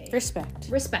to say? Respect.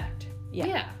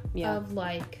 Yeah. Of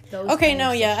like those. Okay,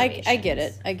 no, yeah, I get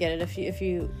it. If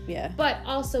you, yeah. But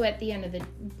also at the end of the,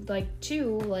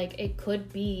 it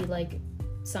could be like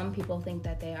some people think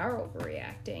that they are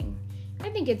overreacting. I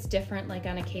think it's different, like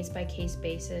on a case by case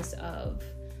basis of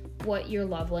what your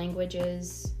love language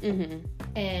is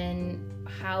and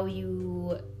how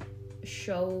you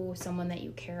show someone that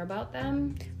you care about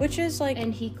them, which is like,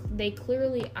 and they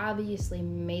clearly obviously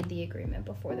made the agreement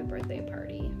before the birthday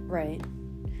party, right?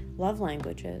 Love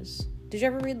languages. Did you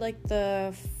ever read, like,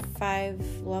 the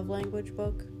 5 love language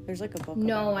book? There's, like, a book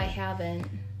No, about I it. haven't.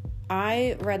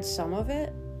 I read some of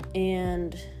it,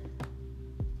 and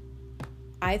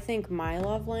I think my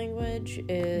love language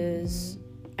is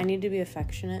I need to be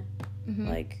affectionate.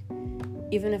 Like,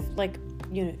 even if, like,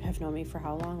 you have known me for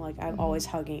how long? Like, I'm always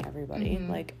hugging everybody.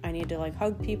 Like, I need to, like,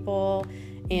 hug people,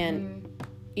 and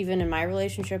even in my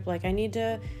relationship, like, I need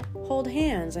to hold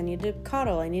hands, I need to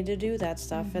cuddle, I need to do that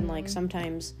stuff, and, like,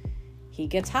 sometimes he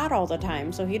gets hot all the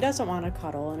time, so he doesn't want to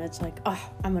cuddle, and it's like,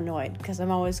 oh, I'm annoyed, because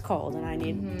I'm always cold, and I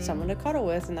need someone to cuddle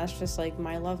with, and that's just, like,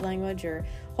 my love language, or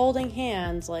holding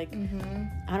hands, like,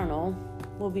 I don't know,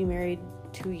 we'll be married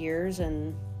 2 years,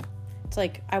 and it's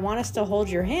like, I want us to hold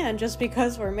your hand. Just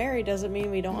because we're married doesn't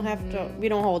mean we don't have to, we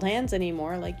don't hold hands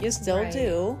anymore. Like, you still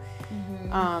do.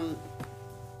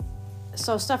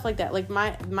 So stuff like that. Like,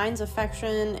 mine's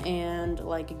affection and,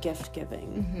 like, gift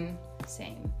giving.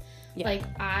 Same. Yeah. Like,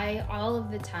 I, all of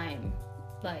the time,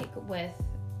 like, with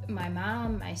my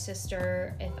mom, my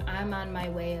sister, if I'm on my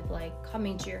way of, like,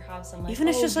 coming to your house, I'm like, even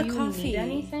if it's just do a you coffee. need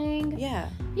anything? Yeah.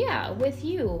 Yeah, with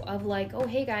you, of, like, oh,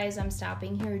 hey, guys, I'm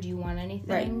stopping here. Do you want anything?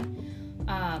 Right.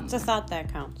 It's a thought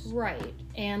that counts. Right.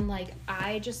 And, like,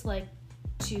 I just like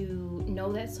to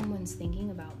know that someone's thinking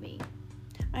about me.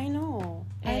 I know.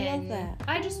 I love that.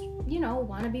 I just,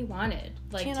 want to be wanted.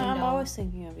 Like, Tina, to know. I'm always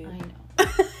thinking of you. I know.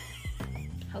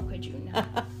 How could you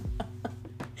not?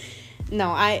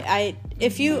 No,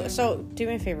 if you, so do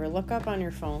me a favor, look up on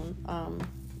your phone,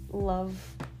 love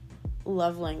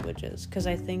languages, because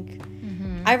I think,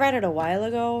 I read it a while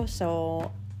ago,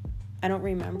 so I don't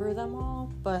remember them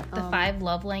all, but... The 5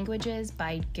 Love Languages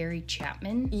by Gary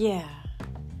Chapman. Yeah.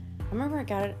 I remember I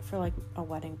got it for, like, a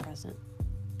wedding present,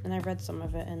 and I read some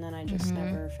of it, and then I just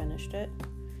never finished it.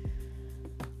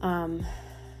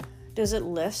 Does it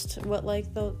list what,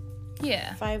 like, the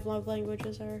 5 love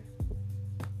languages are?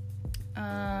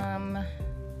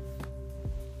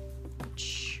 It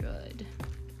should.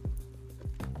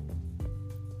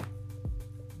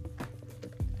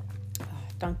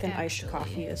 Dunkin' iced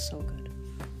coffee is so good.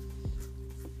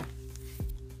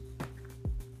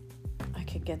 I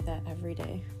could get that every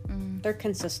day. They're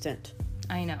consistent.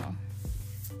 I know.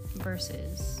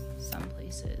 Versus some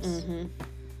places.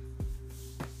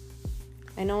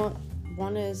 I know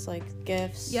one is, like,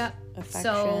 gifts. Yep. Affection.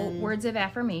 So, words of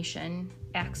affirmation,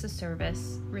 acts of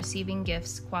service, receiving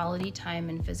gifts, quality time,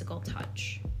 and physical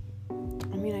touch.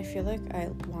 I mean, I feel like I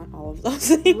want all of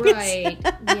those things. Right.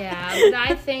 Yeah. But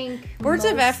I think words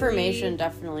of affirmation,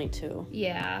 definitely, too.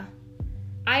 Yeah.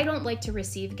 I don't like to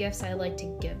receive gifts. I like to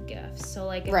give gifts. So,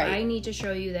 like, if I need to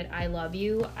show you that I love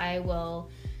you, I will,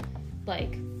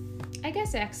 like, I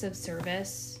guess acts of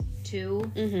service, too.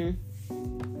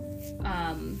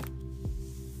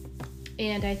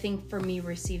 And I think for me,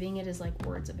 receiving it is like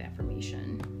words of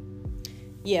affirmation.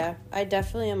 Yeah, I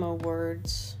definitely am a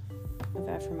words of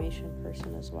affirmation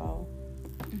person as well.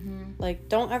 Like,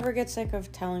 don't ever get sick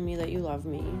of telling me that you love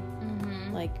me.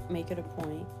 Like, make it a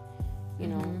point. You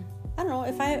know, I don't know,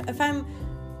 if I'm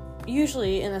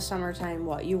usually in the summertime,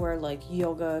 you wear, like,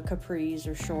 yoga capris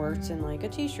or shorts and, like, a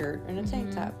t-shirt and a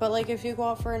tank top. But, like, if you go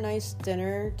out for a nice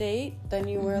dinner date, then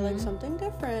you wear, like, something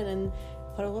different and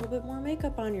put a little bit more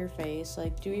makeup on your face,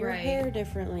 like, do your hair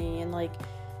differently, and, like,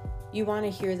 you want to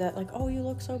hear that, like, oh, you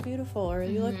look so beautiful, or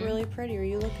you look really pretty, or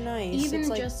you look nice. Even it's,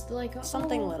 like, just like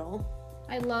something little.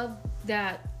 I love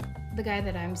that the guy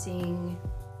that I'm seeing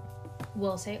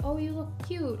will say, oh, you look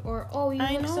cute, or oh, you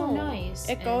look so nice.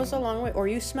 It goes a long way. Or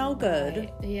you smell good.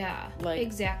 Right. Yeah, like,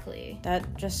 exactly.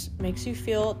 That just makes you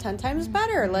feel 10 times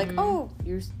better. Like, oh,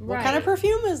 what kind of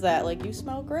perfume is that? Like, you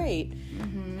smell great.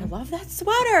 I love that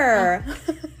sweater.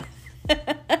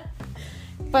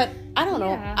 But I don't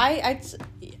know.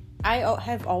 I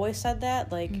have always said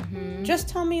that. Like, just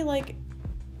tell me, like,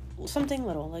 something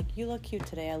little. Like, you look cute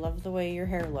today. I love the way your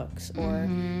hair looks. Or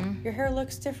your hair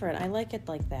looks different. I like it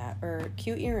like that. Or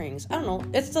cute earrings. I don't know.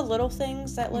 It's the little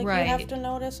things that, like, you have to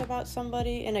notice about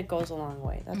somebody, and it goes a long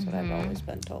way. That's what I've always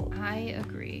been told. I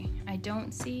agree. I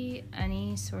don't see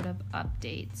any sort of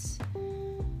updates.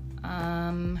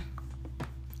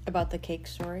 About the cake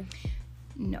story?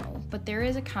 No, but there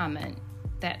is a comment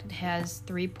that has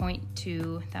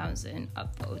 3.2 thousand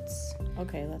upvotes.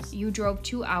 Okay, You drove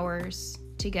 2 hours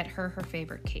to get her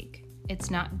favorite cake. It's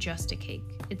not just a cake.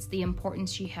 It's the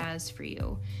importance she has for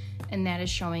you, and that is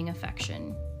showing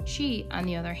affection. She, on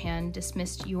the other hand,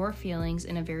 dismissed your feelings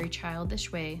in a very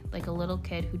childish way, like a little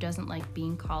kid who doesn't like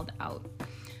being called out.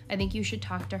 I think you should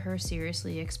talk to her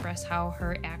seriously, express how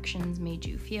her actions made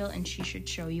you feel, and she should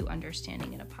show you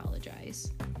understanding and apologize.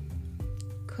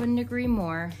 Couldn't agree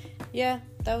more. Yeah,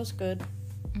 that was good.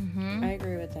 I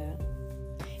agree with that.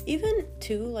 even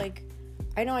too, like,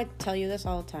 I know I tell you this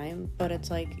all the time, but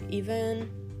it's like, even,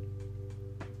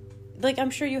 like, I'm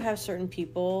sure you have certain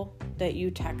people that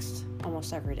you text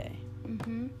almost every day.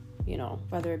 Mm-hmm. You know,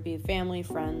 whether it be family,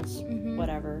 friends,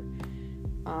 whatever.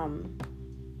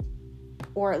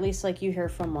 Or at least, like, you hear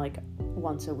from, like,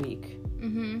 once a week.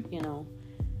 You know.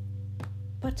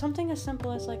 But something as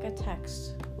simple as, like, a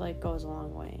text, like, goes a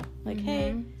long way. Like,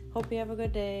 hey, hope you have a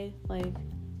good day. Like,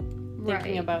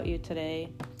 thinking about you today.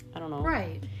 I don't know.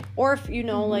 Right. Or if, you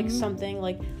know, like, something,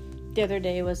 like, the other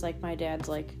day was, like, my dad's,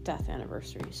 like, death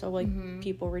anniversary. So, like,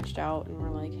 people reached out and were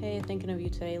like, hey, thinking of you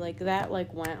today. Like, that,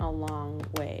 like, went a long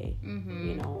way.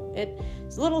 You know.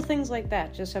 It's little things like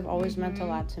that just have always meant a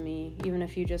lot to me, even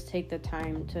if you just take the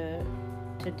time to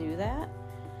do that.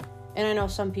 And I know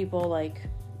some people, like,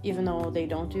 even though they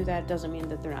don't do that, doesn't mean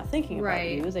that they're not thinking about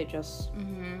you. They just,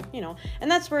 you know.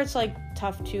 And that's where it's, like,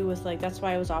 tough, too, with, like, that's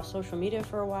why I was off social media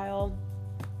for a while.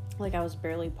 Like, I was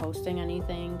barely posting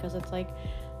anything, because it's, like,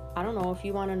 I don't know, if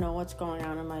you want to know what's going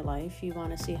on in my life, you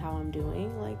want to see how I'm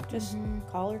doing, like, just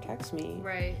call or text me.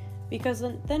 Right. Because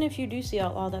then if you do see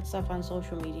all that stuff on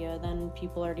social media, then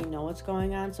people already know what's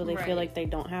going on, so they feel like they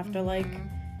don't have to, like,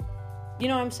 you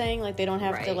know what I'm saying? Like, they don't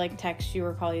have to, like, text you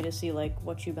or call you to see, like,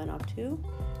 what you've been up to.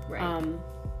 Right.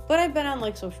 But I've been on,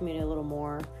 like, social media a little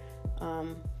more,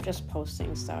 just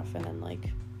posting stuff, and then, like,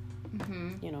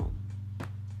 you know,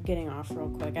 getting off real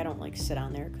quick. I don't, like, sit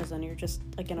on there, because then you're just,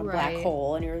 like, in a black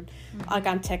hole, and you're, like,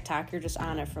 on TikTok, you're just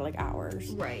on it for, like,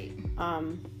 hours. Right.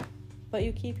 But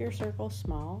you keep your circle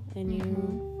small, and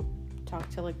you talk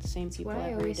to, like, the same people every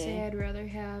day. That's why I always say I'd rather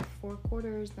have 4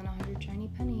 quarters than 100 shiny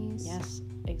pennies. Yes,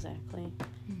 exactly.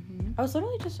 I was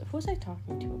literally just, who was I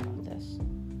talking to about this?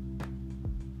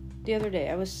 The other day,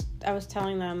 I was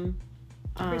telling them,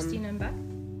 Christina and Beck?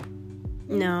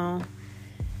 No,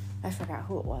 I forgot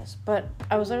who it was, but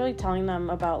I was literally telling them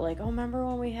about, like, oh, remember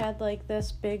when we had, like,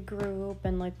 this big group,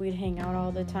 and, like, we'd hang out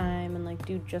all the time, and, like,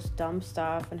 do just dumb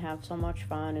stuff, and have so much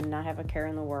fun, and not have a care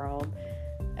in the world,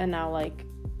 and now, like,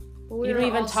 you don't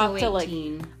even talk to, like,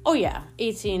 18. Oh yeah,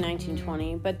 18, 19,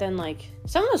 20, but then, like,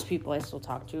 some of those people I still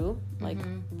talk to, like,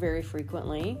 very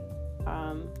frequently,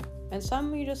 and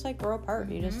some you just, like, grow apart,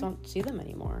 and you just don't see them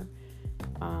anymore.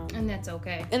 And that's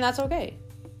okay.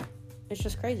 It's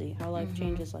just crazy how life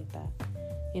changes like that.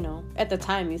 You know, at the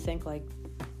time you think, like,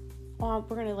 oh,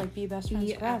 we're gonna, like, be best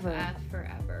friends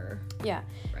forever. Yeah.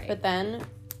 Right. But then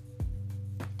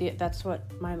that's what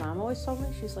my mom always told me.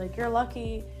 She's like, you're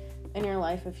lucky in your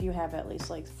life if you have at least,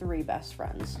 like, 3 best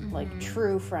friends, like,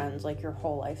 true friends, like, your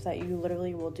whole life, that you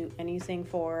literally will do anything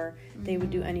for. They would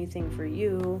do anything for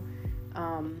you.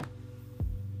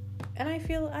 And I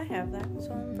feel I have that,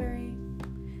 so I'm very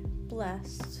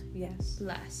blessed. Yes.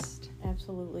 Blessed.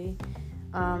 Absolutely.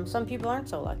 Some people aren't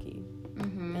so lucky,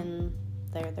 and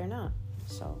they're not.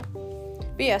 So,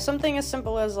 but yeah, something as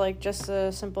simple as, like, just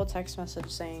a simple text message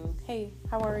saying, "Hey,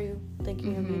 how are you?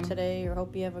 Thinking of you today," or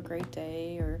 "Hope you have a great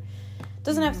day," or it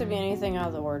doesn't have to be anything out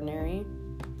of the ordinary,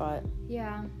 but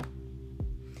yeah.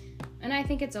 And I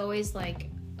think it's always, like,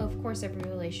 of course, every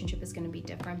relationship is going to be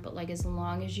different, but, like, as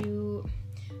long as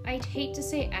I'd hate to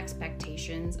say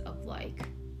expectations of, like,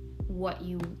 what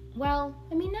you, well,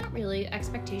 I mean, not really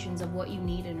expectations of what you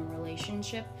need in a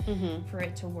relationship for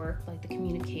it to work, like the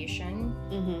communication.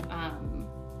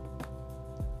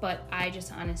 But I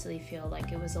just honestly feel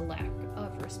like it was a lack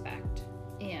of respect.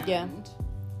 And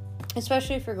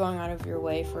especially if you're going out of your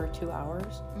way for 2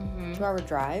 hours, 2-hour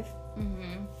drive.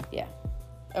 Yeah.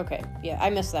 Okay. Yeah, I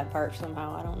missed that part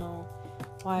somehow. I don't know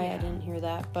why I didn't hear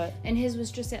that, but... And his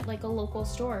was just at, like, a local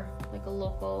store, like a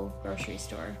local grocery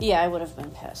store. Yeah, I would have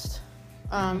been pissed.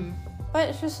 But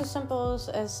it's just as simple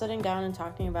as sitting down and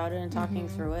talking about it and talking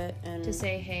through it. And to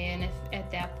say, hey, and if at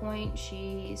that point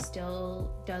she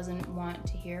still doesn't want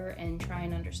to hear and try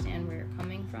and understand where you're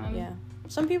coming from. Yeah.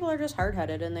 Some people are just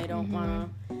hard-headed and they don't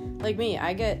want to... Like me,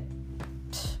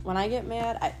 when I get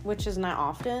mad, which is not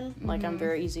often, like, I'm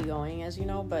very easygoing, as you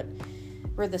know, but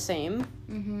we're the same.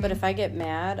 But if I get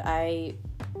mad, I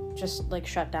just, like,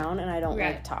 shut down and I don't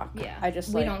like talk. Yeah. I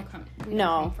just, we like, don't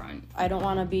confront. I don't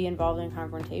want to be involved in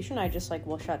confrontation. I just, like,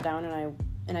 will shut down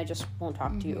and I just won't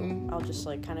talk to you. I'll just,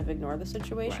 like, kind of ignore the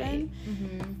situation.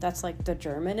 That's, like, the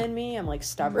German in me. I'm, like,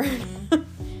 stubborn.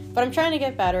 But I'm trying to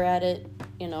get better at it,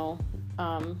 you know,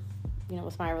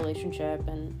 with my relationship,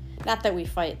 and not that we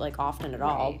fight, like, often at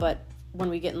all, but when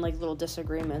we get in, like, little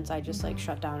disagreements, I just like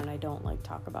shut down and I don't, like,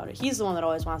 talk about it. He's the one that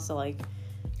always wants to, like,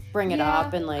 bring it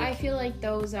up, and, like, I feel like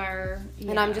those are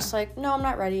and I'm just like, no, I'm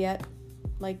not ready yet,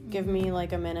 like, give me,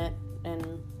 like, a minute,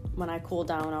 and when I cool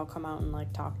down, I'll come out and,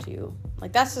 like, talk to you.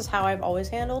 Like, that's just how I've always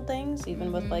handled things,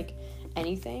 even with, like,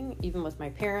 anything, even with my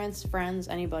parents, friends,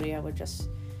 anybody, I would just,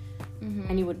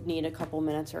 and you would need a couple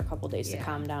minutes or a couple days to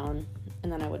calm down,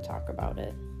 and then I would talk about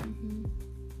it.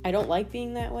 I don't like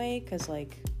being that way, because,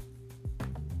 like,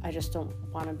 I just don't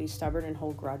want to be stubborn and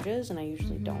hold grudges, and I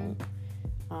usually don't.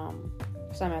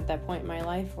 Because I'm at that point in my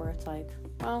life where it's like,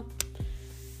 well,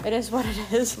 it is what it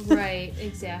is. Right,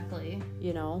 exactly.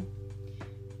 You know?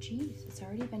 Jeez, it's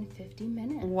already been 50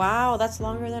 minutes. Wow, that's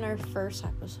longer than our first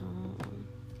episode.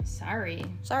 Sorry,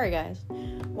 guys.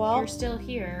 Well, you're still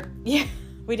here. Yeah,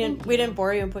 we didn't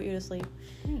bore you and put you to sleep.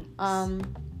 Thanks.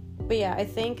 But yeah, I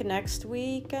think next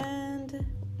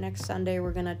Sunday,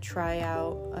 we're gonna try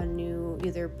out a new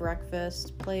either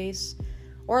breakfast place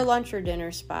or lunch or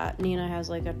dinner spot. Nina has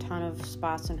like a ton of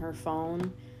spots in her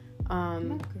phone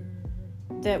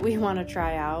that we want to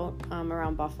try out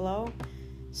around Buffalo.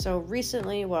 So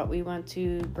recently, we went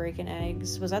to Breaking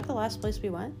Eggs. Was that the last place we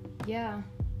went? Yeah.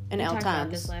 And we El talked Tons.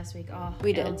 about this last week. Oh,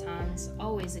 we did. El Tons,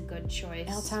 always a good choice.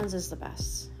 El Tons is the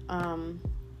best.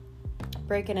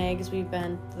 Breaking Eggs, we've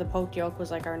been. The poke yolk was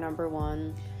like our number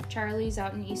one. Charlie's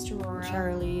out in East Aurora.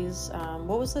 Charlie's.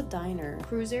 What was the diner?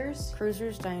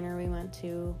 Cruisers Diner we went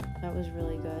to. That was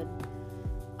really good.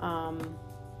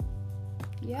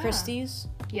 Yeah. Christie's.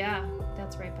 Yeah,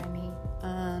 that's right by me.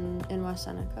 In West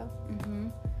Seneca.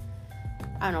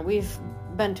 I don't know. We've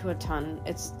been to a ton.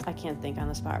 I can't think on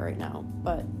the spot right now,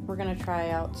 but we're gonna try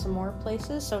out some more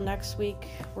places. So next week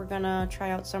we're gonna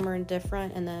try out somewhere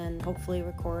different, and then hopefully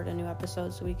record a new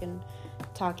episode so we can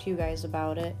talk to you guys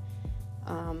about it.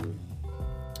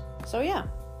 So yeah.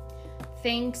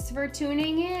 Thanks for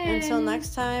tuning in. Until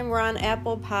next time, we're on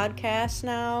Apple Podcasts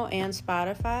now and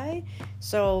Spotify.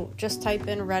 So just type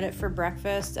in Reddit for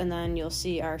breakfast, and then you'll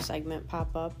see our segment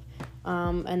pop up.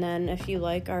 And then if you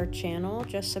like our channel,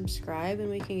 just subscribe, and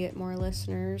we can get more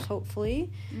listeners, hopefully.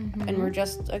 And we're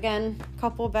just, again, a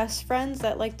couple best friends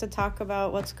that like to talk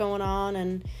about what's going on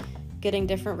and getting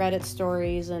different Reddit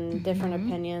stories and different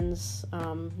opinions,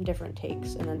 different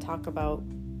takes, and then talk about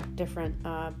different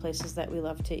places that we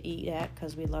love to eat at,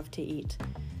 because we love to eat.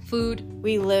 Food.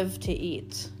 We live to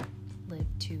eat. Live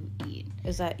to eat.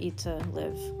 Is that eat to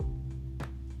live?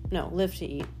 No, live to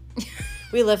eat.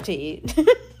 We live to eat.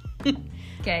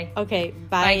 Okay. Okay,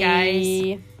 bye. Bye,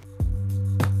 guys.